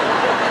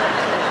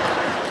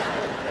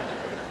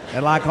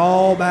 And like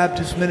all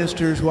Baptist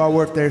ministers who are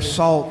worth their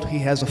salt, he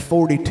has a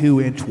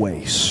 42-inch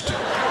waist.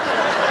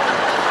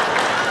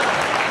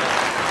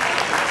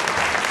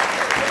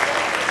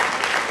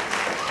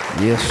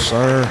 Yes,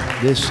 sir.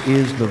 This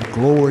is the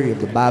glory of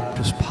the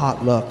Baptist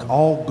potluck.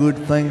 All good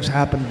things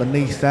happen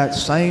beneath that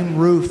same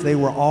roof. They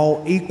were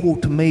all equal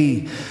to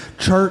me.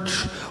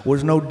 Church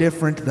was no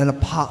different than a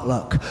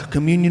potluck.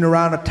 Communion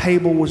around a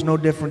table was no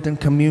different than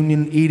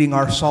communion eating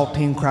our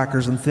saltine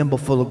crackers and thimble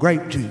full of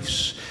grape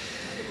juice.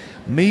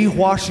 Me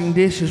washing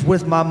dishes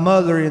with my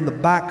mother in the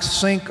back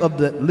sink of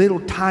the little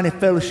tiny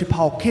fellowship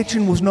hall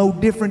kitchen was no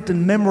different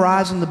than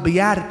memorizing the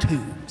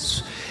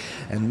Beatitudes.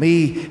 And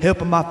me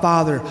helping my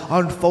father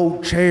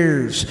unfold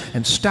chairs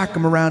and stack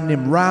them around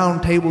them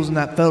round tables in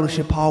that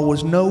fellowship hall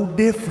was no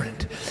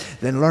different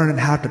than learning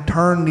how to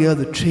turn the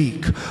other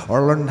cheek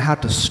or learning how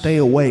to stay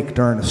awake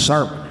during a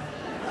sermon.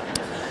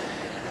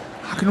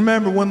 I can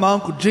remember when my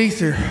Uncle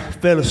Jether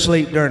fell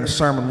asleep during a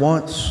sermon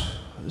once.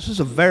 This is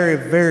a very,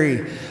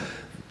 very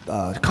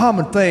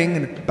common thing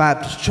in the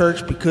Baptist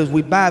church because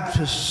we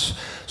Baptists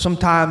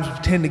sometimes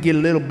tend to get a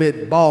little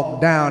bit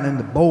bogged down in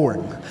the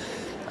boring.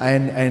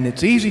 And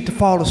it's easy to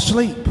fall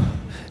asleep,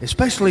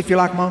 especially if you're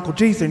like my Uncle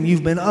Jether and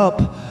you've been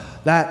up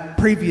that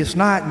previous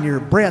night and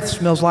your breath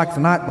smells like the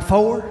night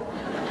before.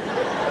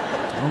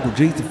 Uncle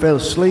Jether fell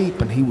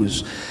asleep and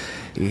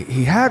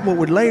he had what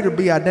would later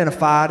be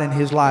identified in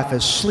his life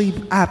as sleep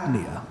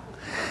apnea.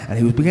 And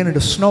he was beginning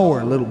to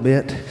snore a little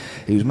bit.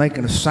 He was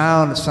making a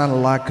sound that sounded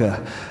like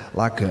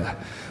a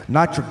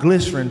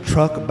nitroglycerin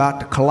truck about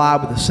to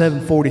collide with a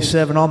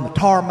 747 on the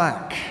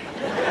tarmac.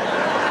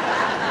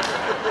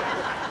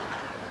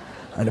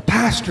 And the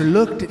pastor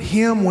looked at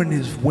him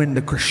when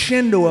the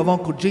crescendo of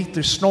Uncle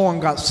Jether's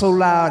snoring got so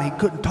loud he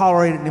couldn't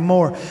tolerate it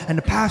anymore. And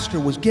the pastor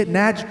was getting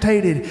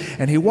agitated,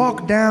 and he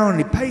walked down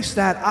and he paced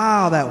that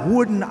aisle, that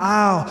wooden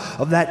aisle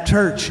of that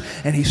church,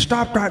 and he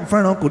stopped right in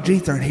front of Uncle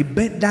Jether and he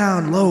bent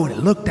down low and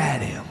he looked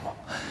at him.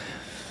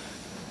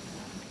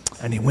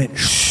 And he went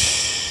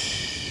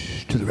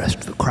shh to the rest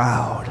of the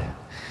crowd.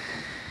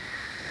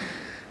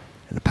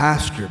 And the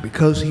pastor,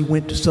 because he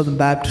went to Southern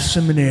Baptist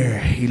Seminary,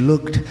 he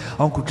looked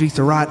Uncle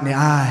Jether right in the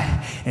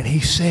eye and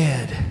he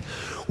said,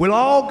 "Will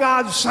all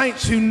God's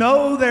saints who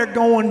know they're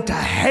going to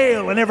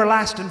hell and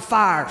everlasting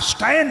fire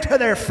stand to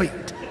their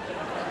feet?"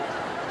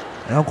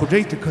 And Uncle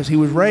Jether, because he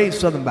was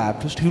raised Southern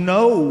Baptist, he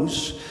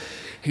knows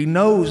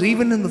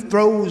even in the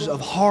throes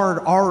of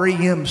hard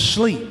REM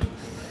sleep,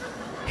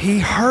 he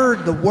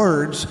heard the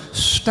words,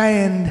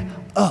 "Stand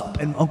up."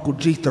 And Uncle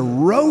Jether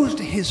rose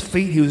to his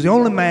feet. He was the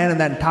only man in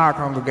that entire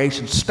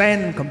congregation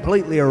standing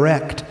completely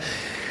erect.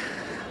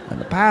 And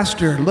the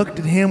pastor looked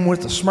at him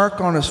with a smirk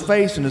on his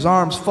face and his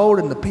arms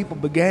folded, and the people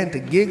began to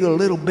giggle a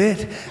little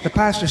bit. The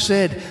pastor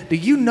said, "Do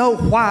you know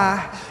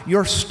why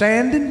you're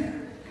standing?"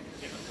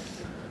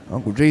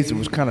 Uncle Jether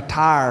was kind of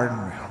tired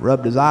and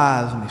rubbed his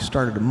eyes and he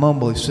started to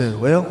mumble. He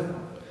said, "Well,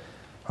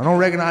 I don't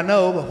reckon I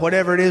know, but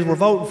whatever it is we're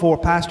voting for,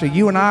 Pastor,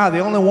 you and I are the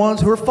only ones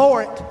who are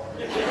for it."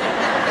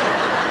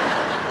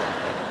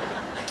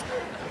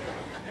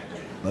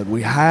 But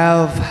we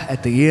have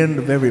at the end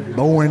of every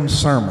boring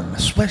sermon,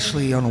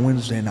 especially on a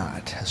Wednesday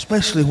night,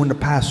 especially when the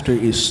pastor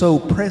is so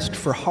pressed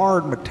for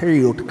hard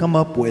material to come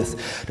up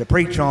with to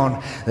preach on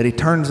that he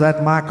turns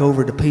that mic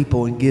over to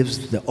people and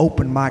gives the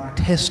open mic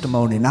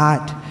testimony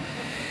night.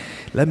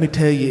 Let me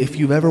tell you, if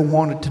you've ever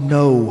wanted to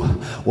know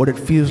what it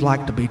feels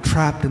like to be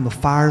trapped in the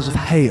fires of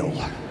hell,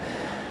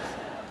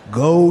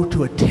 go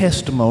to a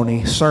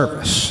testimony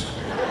service.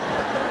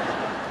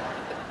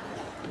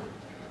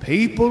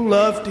 People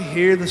love to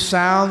hear the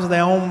sounds of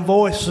their own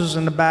voices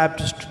in the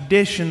Baptist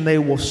tradition. They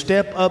will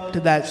step up to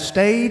that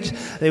stage,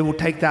 they will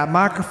take that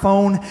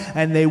microphone,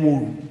 and they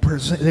will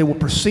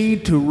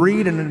proceed to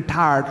read an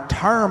entire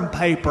term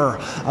paper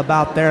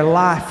about their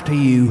life to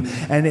you.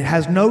 And it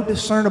has no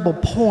discernible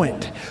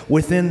point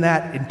within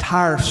that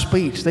entire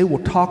speech. They will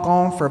talk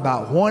on for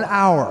about 1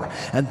 hour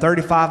and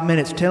 35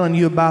 minutes telling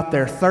you about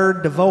their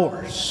third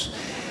divorce.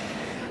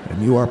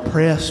 And you are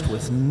pressed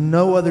with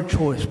no other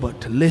choice but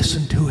to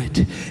listen to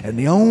it. And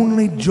the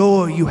only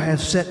joy you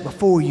have set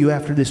before you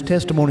after this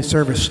testimony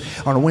service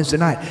on a Wednesday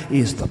night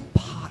is the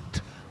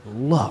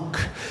potluck.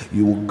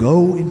 You will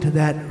go into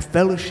that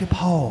fellowship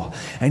hall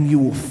and you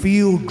will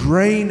feel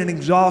drained and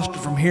exhausted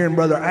from hearing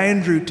Brother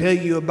Andrew tell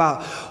you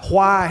about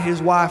why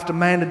his wife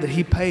demanded that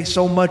he pay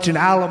so much in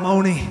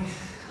alimony.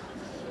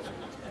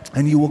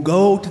 And you will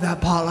go to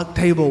that potluck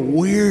table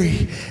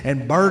weary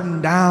and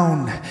burdened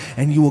down,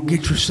 and you will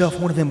get yourself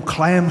one of them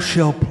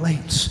clamshell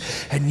plates,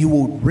 and you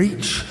will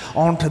reach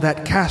onto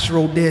that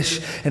casserole dish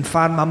and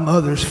find my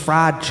mother's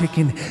fried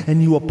chicken,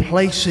 and you will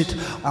place it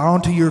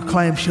onto your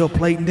clamshell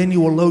plate, and then you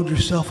will load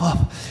yourself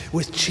up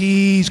with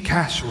cheese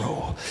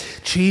casserole,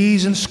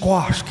 cheese and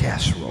squash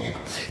casserole,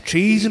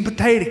 cheese and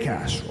potato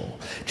casserole,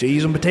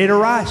 cheese and potato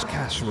rice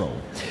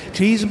casserole,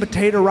 cheese and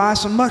potato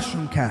rice and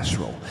mushroom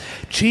casserole,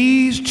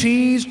 cheese,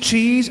 cheese,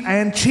 cheese,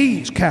 and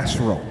cheese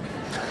casserole.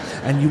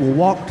 And you will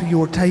walk to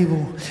your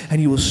table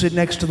and you will sit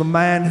next to the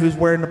man who's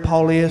wearing the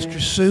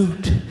polyester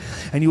suit,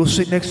 and you will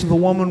sit next to the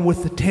woman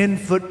with the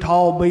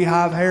 10-foot-tall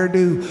beehive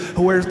hairdo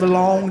who wears the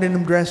long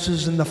denim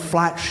dresses and the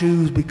flat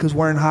shoes because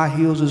wearing high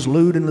heels is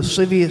lewd and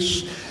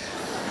lascivious.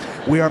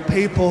 We are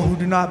people who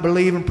do not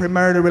believe in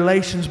premarital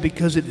relations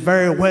because it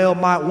very well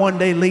might one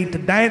day lead to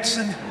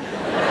dancing.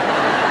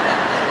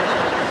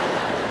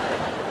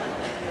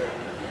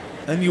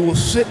 And you will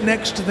sit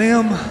next to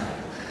them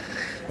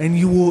and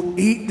you will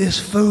eat this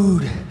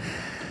food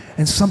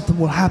and something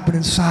will happen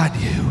inside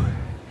you.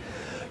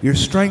 Your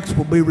strength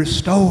will be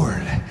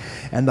restored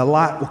and the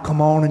light will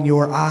come on in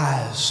your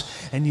eyes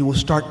and you will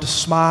start to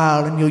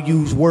smile and you'll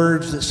use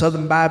words that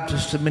Southern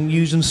Baptists have been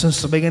using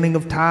since the beginning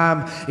of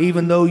time,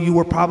 even though you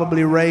were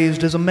probably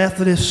raised as a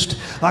Methodist,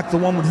 like the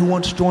woman who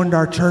once joined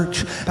our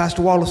church.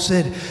 Pastor Wallace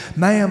said,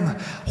 "Ma'am,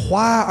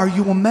 why are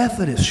you a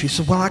Methodist?" She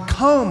said, "Well, I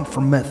come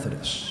from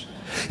Methodist.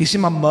 You see,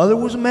 my mother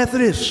was a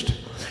Methodist.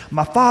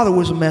 My father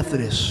was a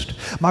Methodist.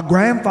 My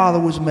grandfather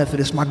was a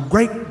Methodist. My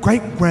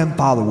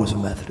great-great-grandfather was a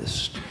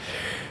Methodist."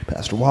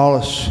 Pastor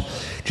Wallace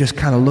just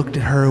kind of looked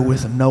at her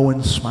with a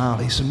knowing smile.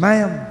 He said,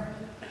 "Ma'am,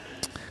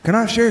 can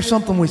I share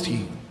something with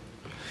you?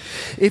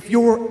 If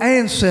your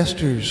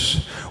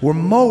ancestors were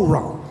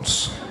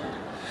morons,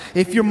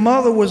 if your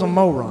mother was a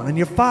moron and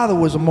your father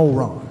was a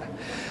moron,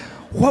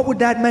 what would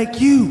that make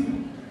you?"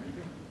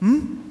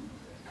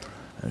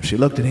 And she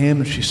looked at him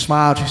and she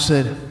smiled. She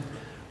said,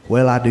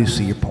 "Well, I do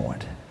see your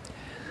point.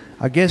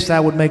 I guess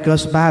that would make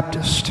us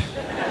Baptist."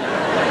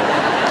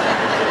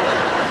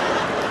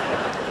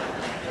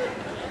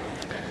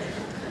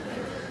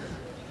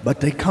 But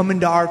they come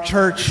into our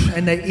church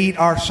and they eat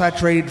our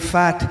saturated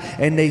fat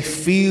and they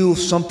feel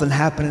something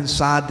happen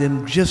inside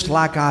them, just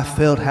like I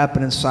felt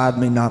happen inside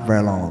me not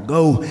very long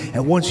ago.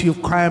 And once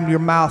you've crammed your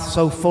mouth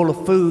so full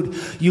of food,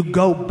 you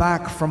go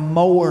back for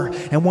more.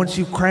 And once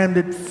you've crammed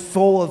it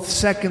full of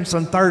seconds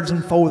and thirds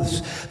and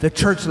fourths, the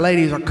church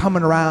ladies are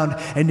coming around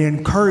and they're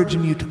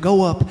encouraging you to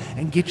go up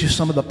and get you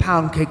some of the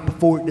pound cake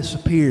before it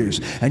disappears.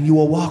 And you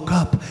will walk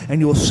up and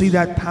you will see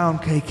that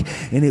pound cake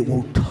and it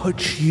will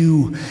touch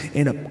you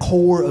in a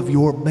core of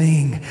your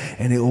being,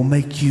 and it will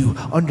make you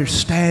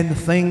understand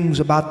things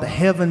about the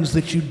heavens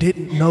that you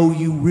didn't know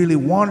you really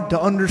wanted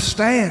to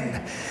understand.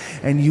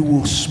 And you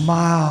will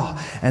smile,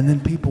 and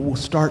then people will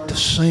start to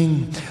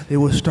sing. They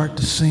will start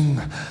to sing,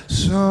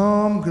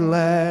 "Some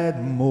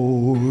glad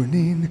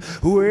morning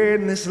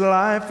when this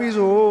life is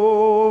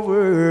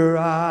over,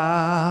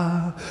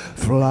 I'll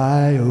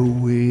fly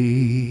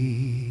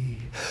away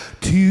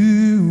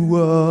to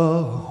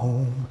a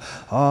home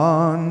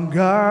on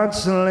God's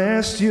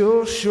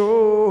celestial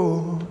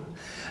shore.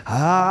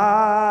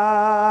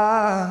 I'll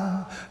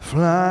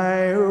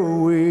fly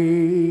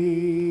away."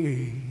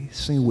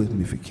 Sing with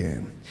me if you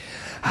can.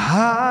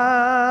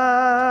 I'll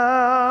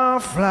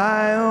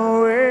fly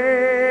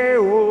away,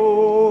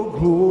 oh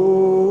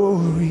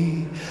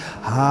glory.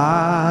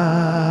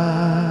 I'll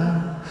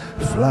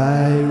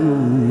fly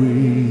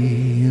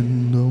away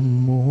in the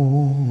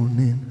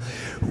morning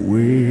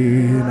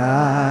when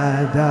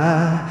I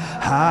die.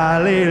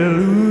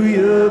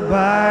 Hallelujah,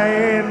 by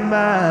and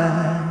by,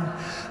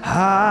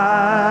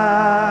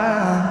 I'll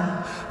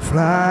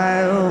fly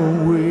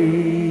away.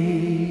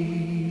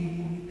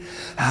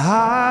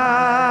 I'll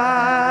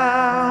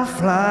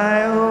fly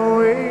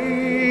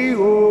away,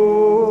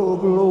 oh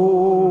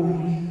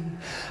glory.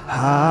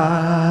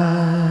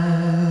 I'll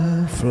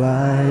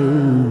fly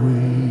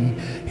away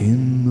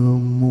in the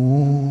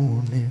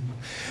morning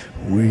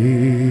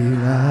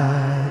when I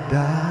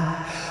die.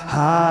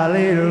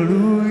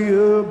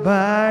 Hallelujah,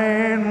 by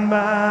and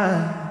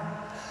by,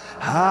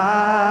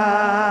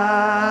 I'll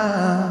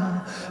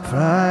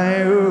fly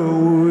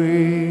away.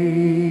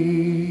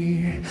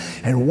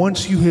 And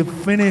once you have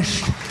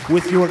finished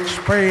with your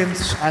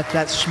experience at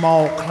that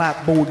small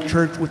clapboard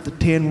church with the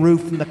tin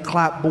roof and the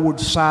clapboard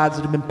sides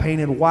that have been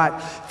painted white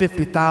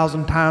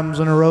 50,000 times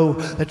in a row,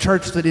 the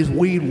church that is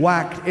weed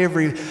whacked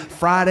every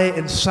Friday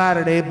and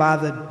Saturday by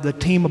the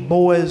team of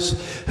boys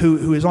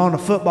who is on a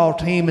football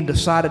team and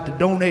decided to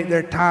donate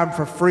their time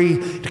for free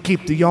to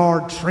keep the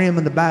yard trim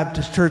in the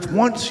Baptist church.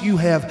 Once you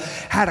have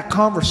had a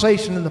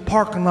conversation in the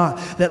parking lot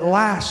that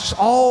lasts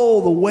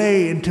all the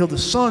way until the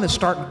sun is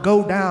starting to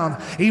go down,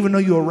 even though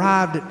you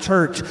arrived at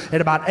church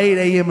at about 8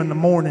 a.m. in the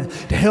morning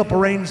to help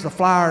arrange the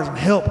flowers and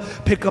help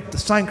pick up the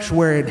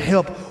sanctuary and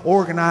help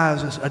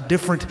organize a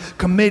different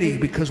committee,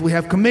 because we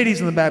have committees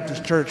in the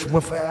Baptist church.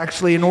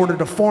 Actually, in order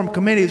to form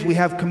committees, we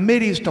have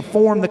committees to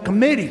form the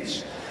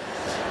committees.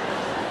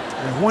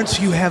 And once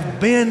you have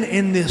been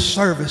in this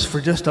service for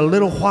just a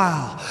little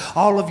while,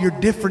 all of your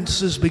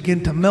differences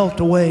begin to melt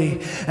away,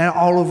 and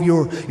all of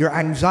your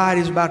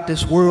anxieties about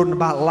this world and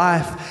about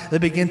life, they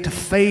begin to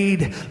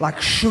fade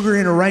like sugar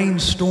in a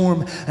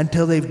rainstorm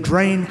until they've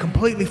drained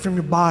completely from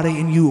your body,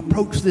 and you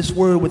approach this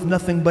world with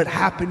nothing but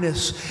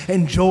happiness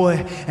and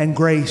joy and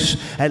grace.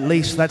 At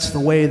least that's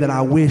the way that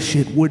I wish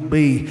it would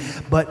be.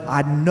 But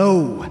I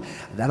know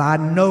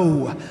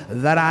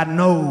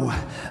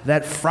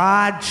that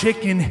fried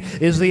chicken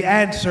is the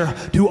answer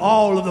to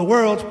all of the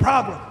world's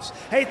problems.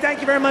 Hey,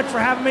 thank you very much for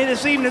having me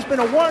this evening. It's been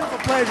a wonderful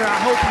pleasure. I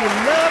hope you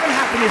love and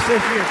happiness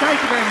this year.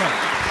 Thank you very much.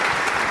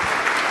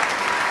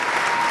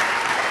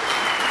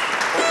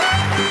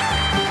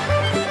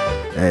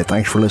 Hey,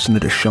 thanks for listening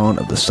to Sean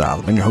of the South.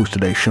 I've been your host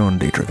today, Sean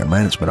Dietrich, and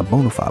man, it's been a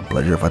bona fide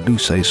pleasure if I do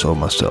say so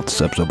myself. This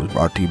episode was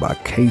brought to you by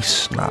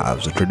Case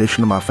Knives, a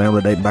tradition of my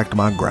family dating back to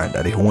my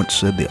granddaddy, who once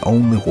said the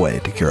only way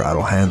to cure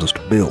idle hands is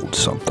to build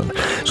something.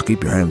 So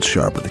keep your hands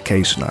sharp with the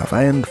Case Knife.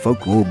 And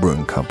Folklore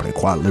Brewing Company,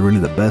 quite literally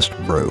the best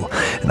brew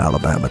in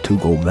Alabama. 2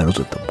 gold medals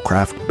at the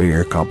Craft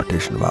Beer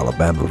Competition of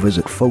Alabama.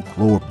 Visit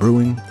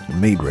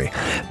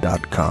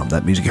folklorebrewingmeadery.com.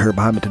 That music you heard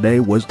behind me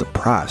today was the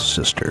Price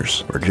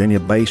Sisters,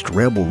 Virginia-based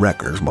Rebel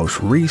Records' most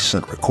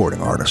recent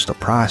recording artist. The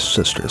Price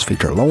Sisters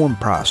feature Lauren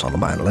Price on the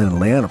mandolin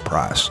and Leanna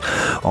Price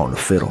on the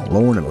fiddle.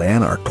 Lauren and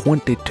Leanna are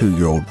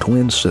 22-year-old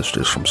twin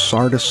sisters from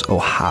Sardis,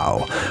 Ohio,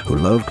 who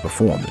love to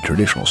perform the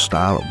traditional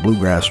style of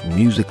bluegrass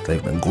music.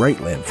 They've been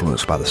greatly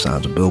influenced by the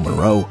sounds of Bill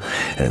Monroe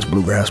and his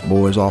bluegrass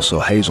boys, also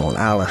Hazel and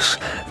Alice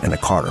and the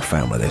Carter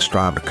family. They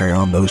strive to carry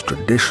on those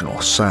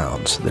traditional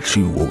sounds that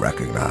you will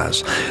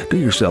recognize. Do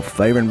yourself a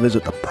favor and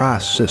visit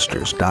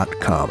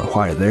thepricesisters.com, and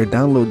while you're there,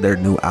 download their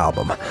new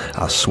album.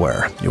 I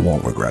swear you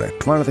won't regret it.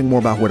 To find anything more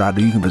about what I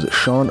do, you can visit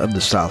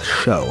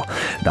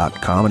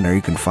SeanoftheSouthShow.com, and there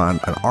you can find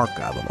an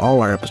archive of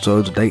all our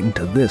episodes dating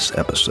to this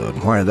episode.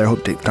 And while you're there, hope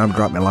you take time to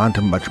drop me a line,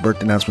 tell me about your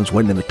birthday announcements,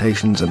 wedding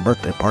invitations, and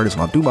birthday parties,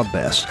 and I'll do my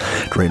best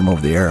to read them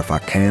over the air if I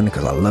can,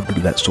 because I love to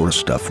do that sort of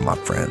stuff for my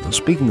friends. And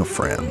speaking of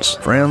friends,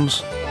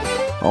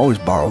 always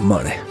borrow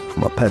money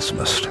from a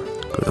pessimist,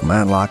 because a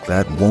man like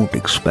that won't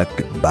expect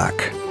it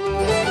back.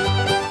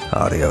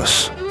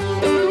 Adios.